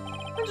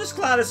 I'm just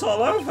glad it's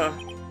all over.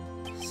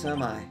 So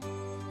am I.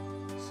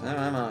 So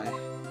am I.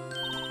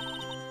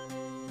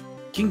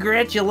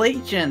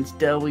 Congratulations,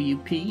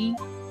 WP.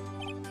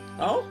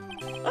 Oh?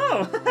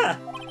 Oh,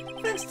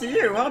 thanks to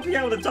you, I'll be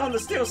able to don the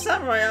Steel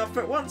Samurai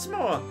outfit once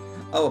more.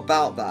 Oh,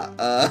 about that.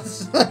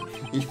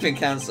 You've been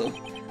cancelled.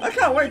 I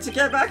can't wait to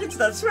get back into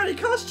that sweaty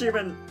costume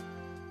and...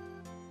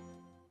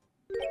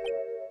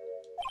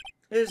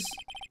 Is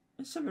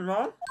something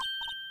wrong?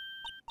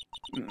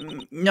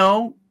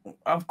 No,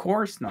 of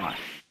course not.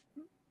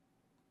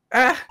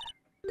 Ah!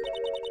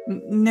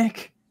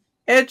 Nick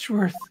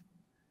Edgeworth.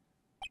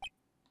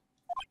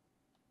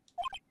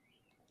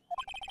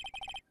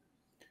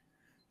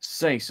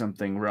 Say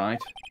something, Wright.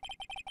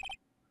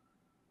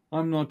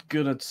 I'm not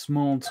good at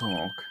small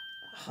talk.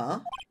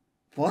 Huh?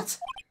 What?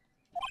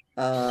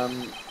 That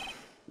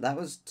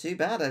was too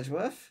bad,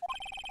 Edgeworth.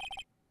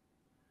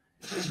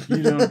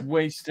 You don't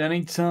waste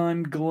any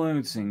time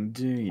gloating,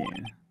 do you?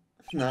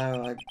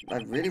 No, I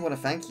really want to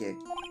thank you.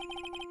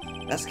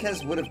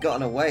 Vasquez would have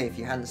gotten away if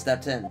you hadn't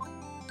stepped in.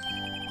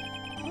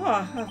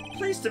 Oh,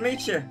 pleased to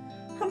meet you.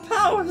 I'm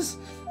Powers.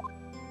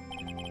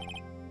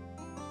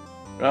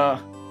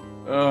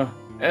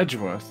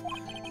 Edgeworth.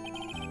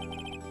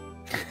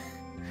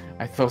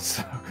 I thought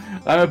so.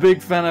 I'm a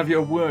big fan of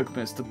your work,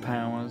 Mr.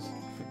 Powers.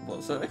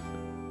 What, sorry?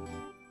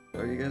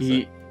 What are you gonna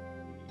say?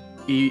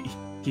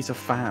 He's a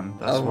fan,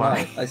 that's why.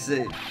 Right, I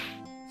see.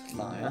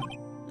 Liar.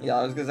 Yeah,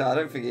 I was gonna say, I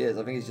don't think he is.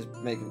 I think he's just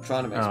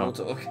trying to make small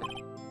talk.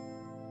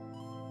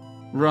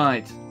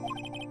 Right.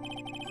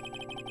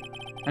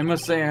 I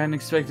must say I hadn't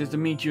expected to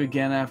meet you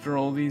again after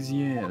all these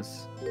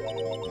years.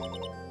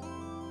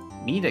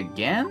 Meet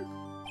again?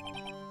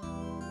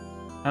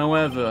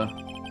 However,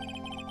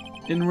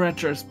 in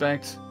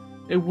retrospect,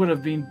 it would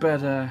have been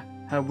better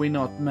had we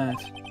not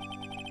met.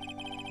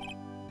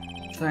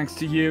 Thanks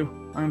to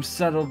you, I'm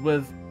settled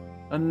with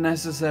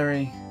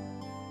unnecessary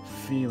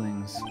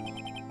feelings.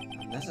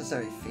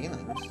 Unnecessary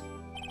feelings?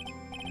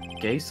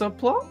 gay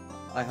subplot?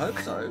 I hope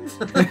so.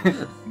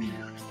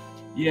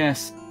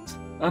 Yes,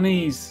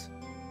 unease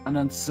and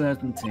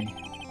uncertainty.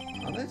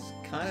 Are those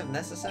kind of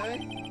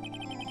necessary?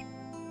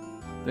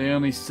 They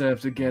only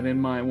serve to get in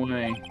my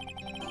way.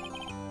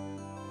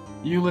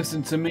 You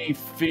listen to me,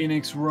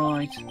 Phoenix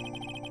Wright.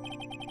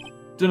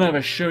 Don't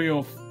ever show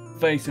your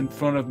face in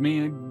front of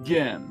me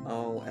again.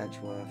 Oh,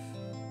 Edgeworth.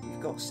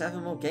 We've got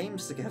 7 more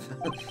games together.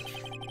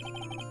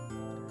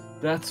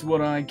 That's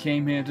what I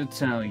came here to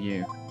tell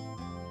you.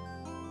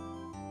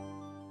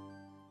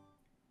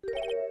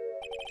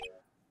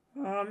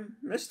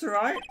 Mr.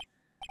 Wright?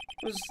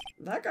 Was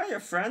that guy your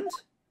friend?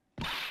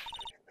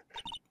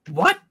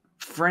 What?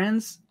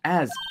 Friends?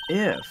 As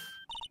if.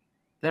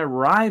 They're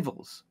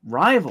rivals.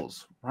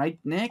 Rivals, right,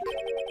 Nick?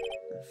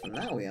 For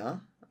now we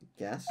are, I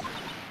guess.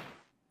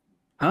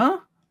 Huh?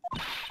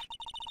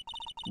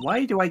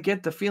 Why do I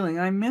get the feeling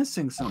I'm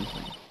missing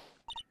something?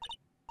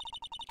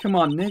 Come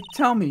on, Nick,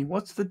 tell me,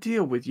 what's the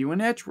deal with you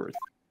and Edgeworth?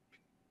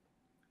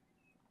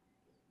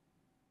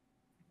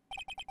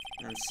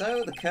 And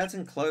so the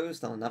curtain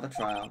closed on another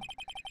trial.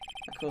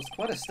 I caused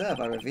quite a stir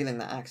by revealing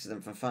that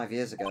accident from 5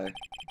 years ago.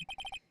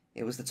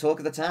 It was the talk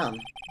of the town.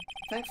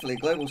 Thankfully,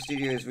 Global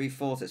Studios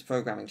rethought its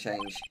programming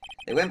change.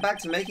 They went back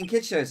to making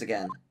kid shows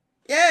again.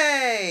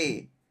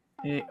 Yay!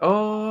 Hey,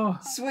 oh,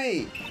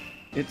 Sweet!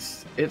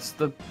 it's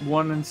the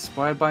one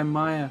inspired by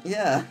Maya.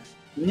 Yeah.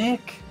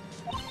 Nick!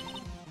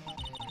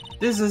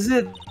 This is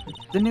it!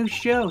 The new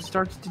show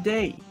starts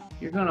today.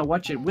 You're gonna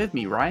watch it with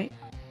me, right?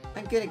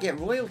 I'm gonna get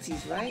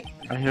royalties, right?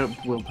 I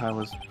hope Will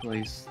Powers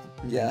plays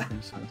the Yeah.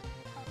 princess.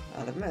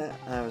 I'll admit,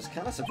 I was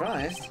kind of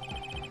surprised.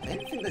 I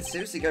didn't think they'd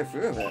seriously go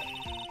through with it.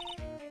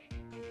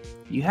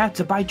 You have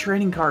to buy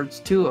trading cards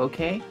too,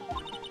 okay?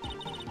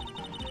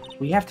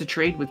 We have to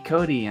trade with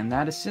Cody and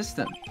that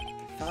assistant.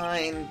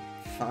 Fine,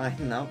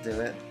 I'll do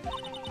it.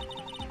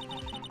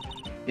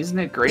 Isn't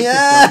it great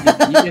Yeah!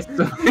 that you get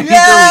to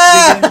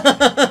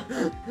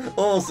Yeah!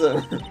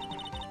 Awesome.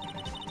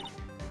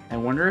 I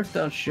wonder if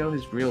they'll show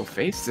his real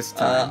face this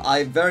time.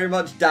 I very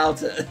much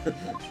doubt it.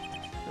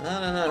 I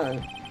don't know.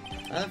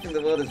 I don't think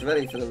the world is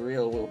ready for the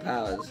real Will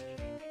Powers.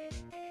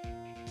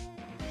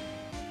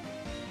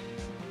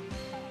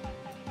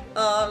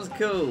 Oh, that was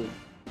cool.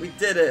 We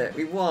did it.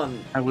 We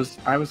won. I was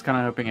kind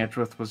of hoping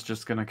Edgeworth was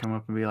just gonna come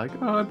up and be like,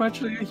 "Oh, I'm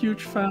actually a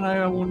huge fan.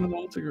 I want an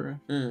autograph."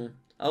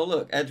 Oh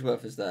look,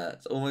 Edgeworth is there.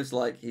 It's almost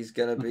like he's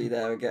gonna be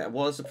there again.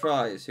 What a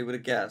surprise! Who would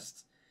have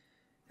guessed?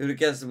 Who would have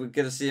guessed that we're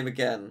gonna see him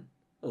again?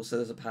 Also,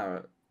 there's a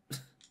parrot.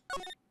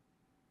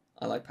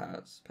 I like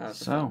parrots.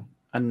 Parrots are fun. So,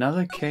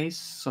 another case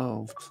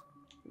solved.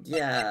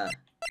 Yeah.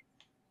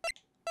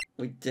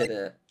 We did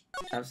it.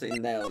 Absolutely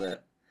nailed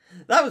it.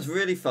 That was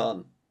really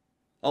fun.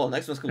 Oh,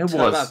 next one's called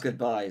Turnabout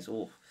Goodbyes.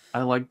 Ooh.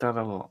 I like that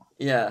a lot.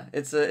 Yeah,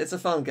 it's a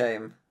fun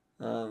game.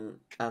 And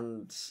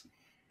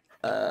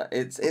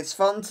it's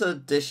fun to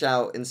dish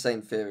out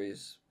insane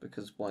theories,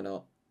 because why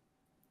not?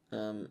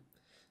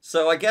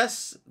 So I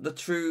guess the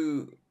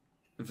true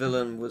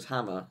villain was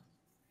Hammer.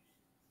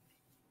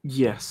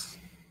 Yes.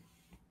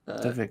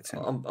 The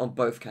victim. On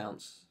both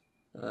counts.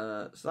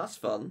 So that's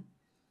fun.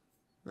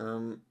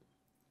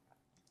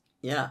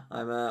 Yeah,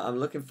 I'm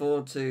looking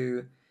forward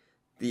to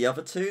the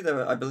other two.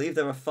 I believe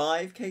there are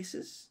 5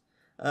 cases.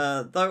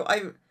 Though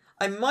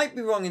I might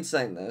be wrong in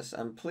saying this,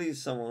 and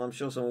please I'm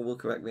sure someone will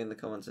correct me in the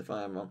comments if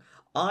I am wrong.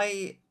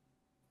 I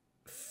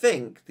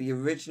think the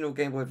original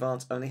Game Boy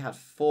Advance only had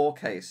 4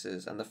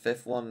 cases, and the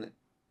 5th one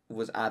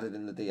was added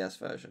in the DS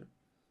version,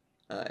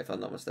 if I'm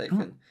not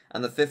mistaken.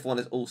 And the 5th one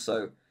is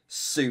also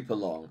super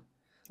long.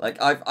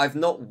 Like I've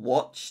not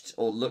watched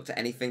or looked at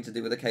anything to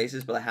do with the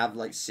cases, but I have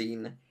like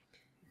seen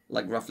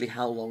like roughly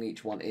how long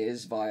each one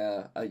is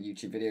via a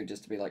YouTube video,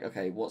 just to be like,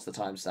 okay, what's the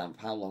timestamp?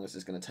 How long is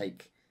this going to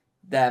take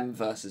them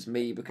versus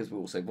me? Because we're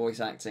also voice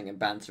acting and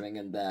bantering,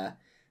 and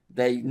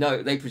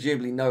they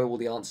presumably know all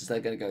the answers. They're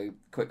going to go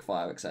quick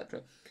fire,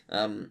 etc.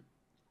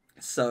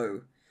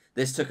 So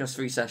this took us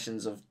 3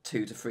 sessions of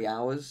 2 to 3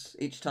 hours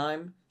each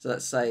time. So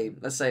let's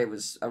say it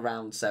was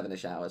around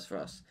 7-ish hours for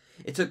us.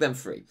 It took them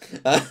 3.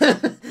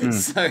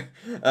 So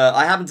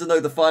I happen to know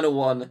the final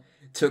one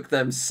took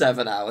them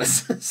 7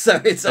 hours.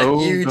 So it's a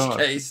huge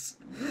case.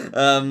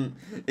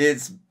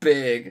 It's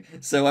big.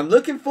 So I'm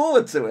looking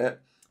forward to it,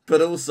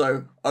 but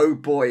also, oh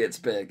boy, it's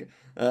big.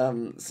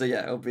 So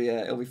yeah,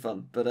 it'll be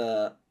fun.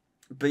 But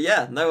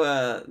yeah,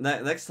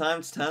 next time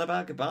it's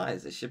Turnabout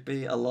Goodbyes. It should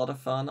be a lot of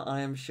fun,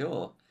 I am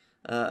sure.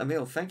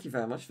 Emil, thank you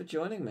very much for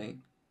joining me.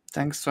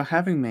 Thanks for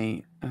having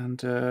me,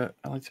 and I'd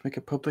like to make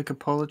a public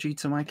apology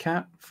to my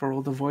cat for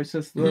all the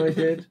voices that I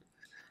did.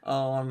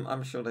 Oh,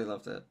 I'm sure they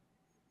loved it.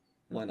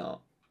 Why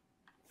not?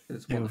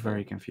 They were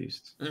very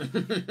confused.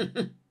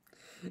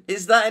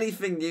 Is that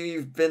anything new?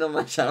 You've been on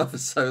my channel for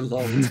so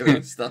long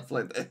doing stuff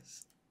like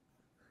this.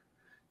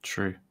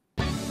 True.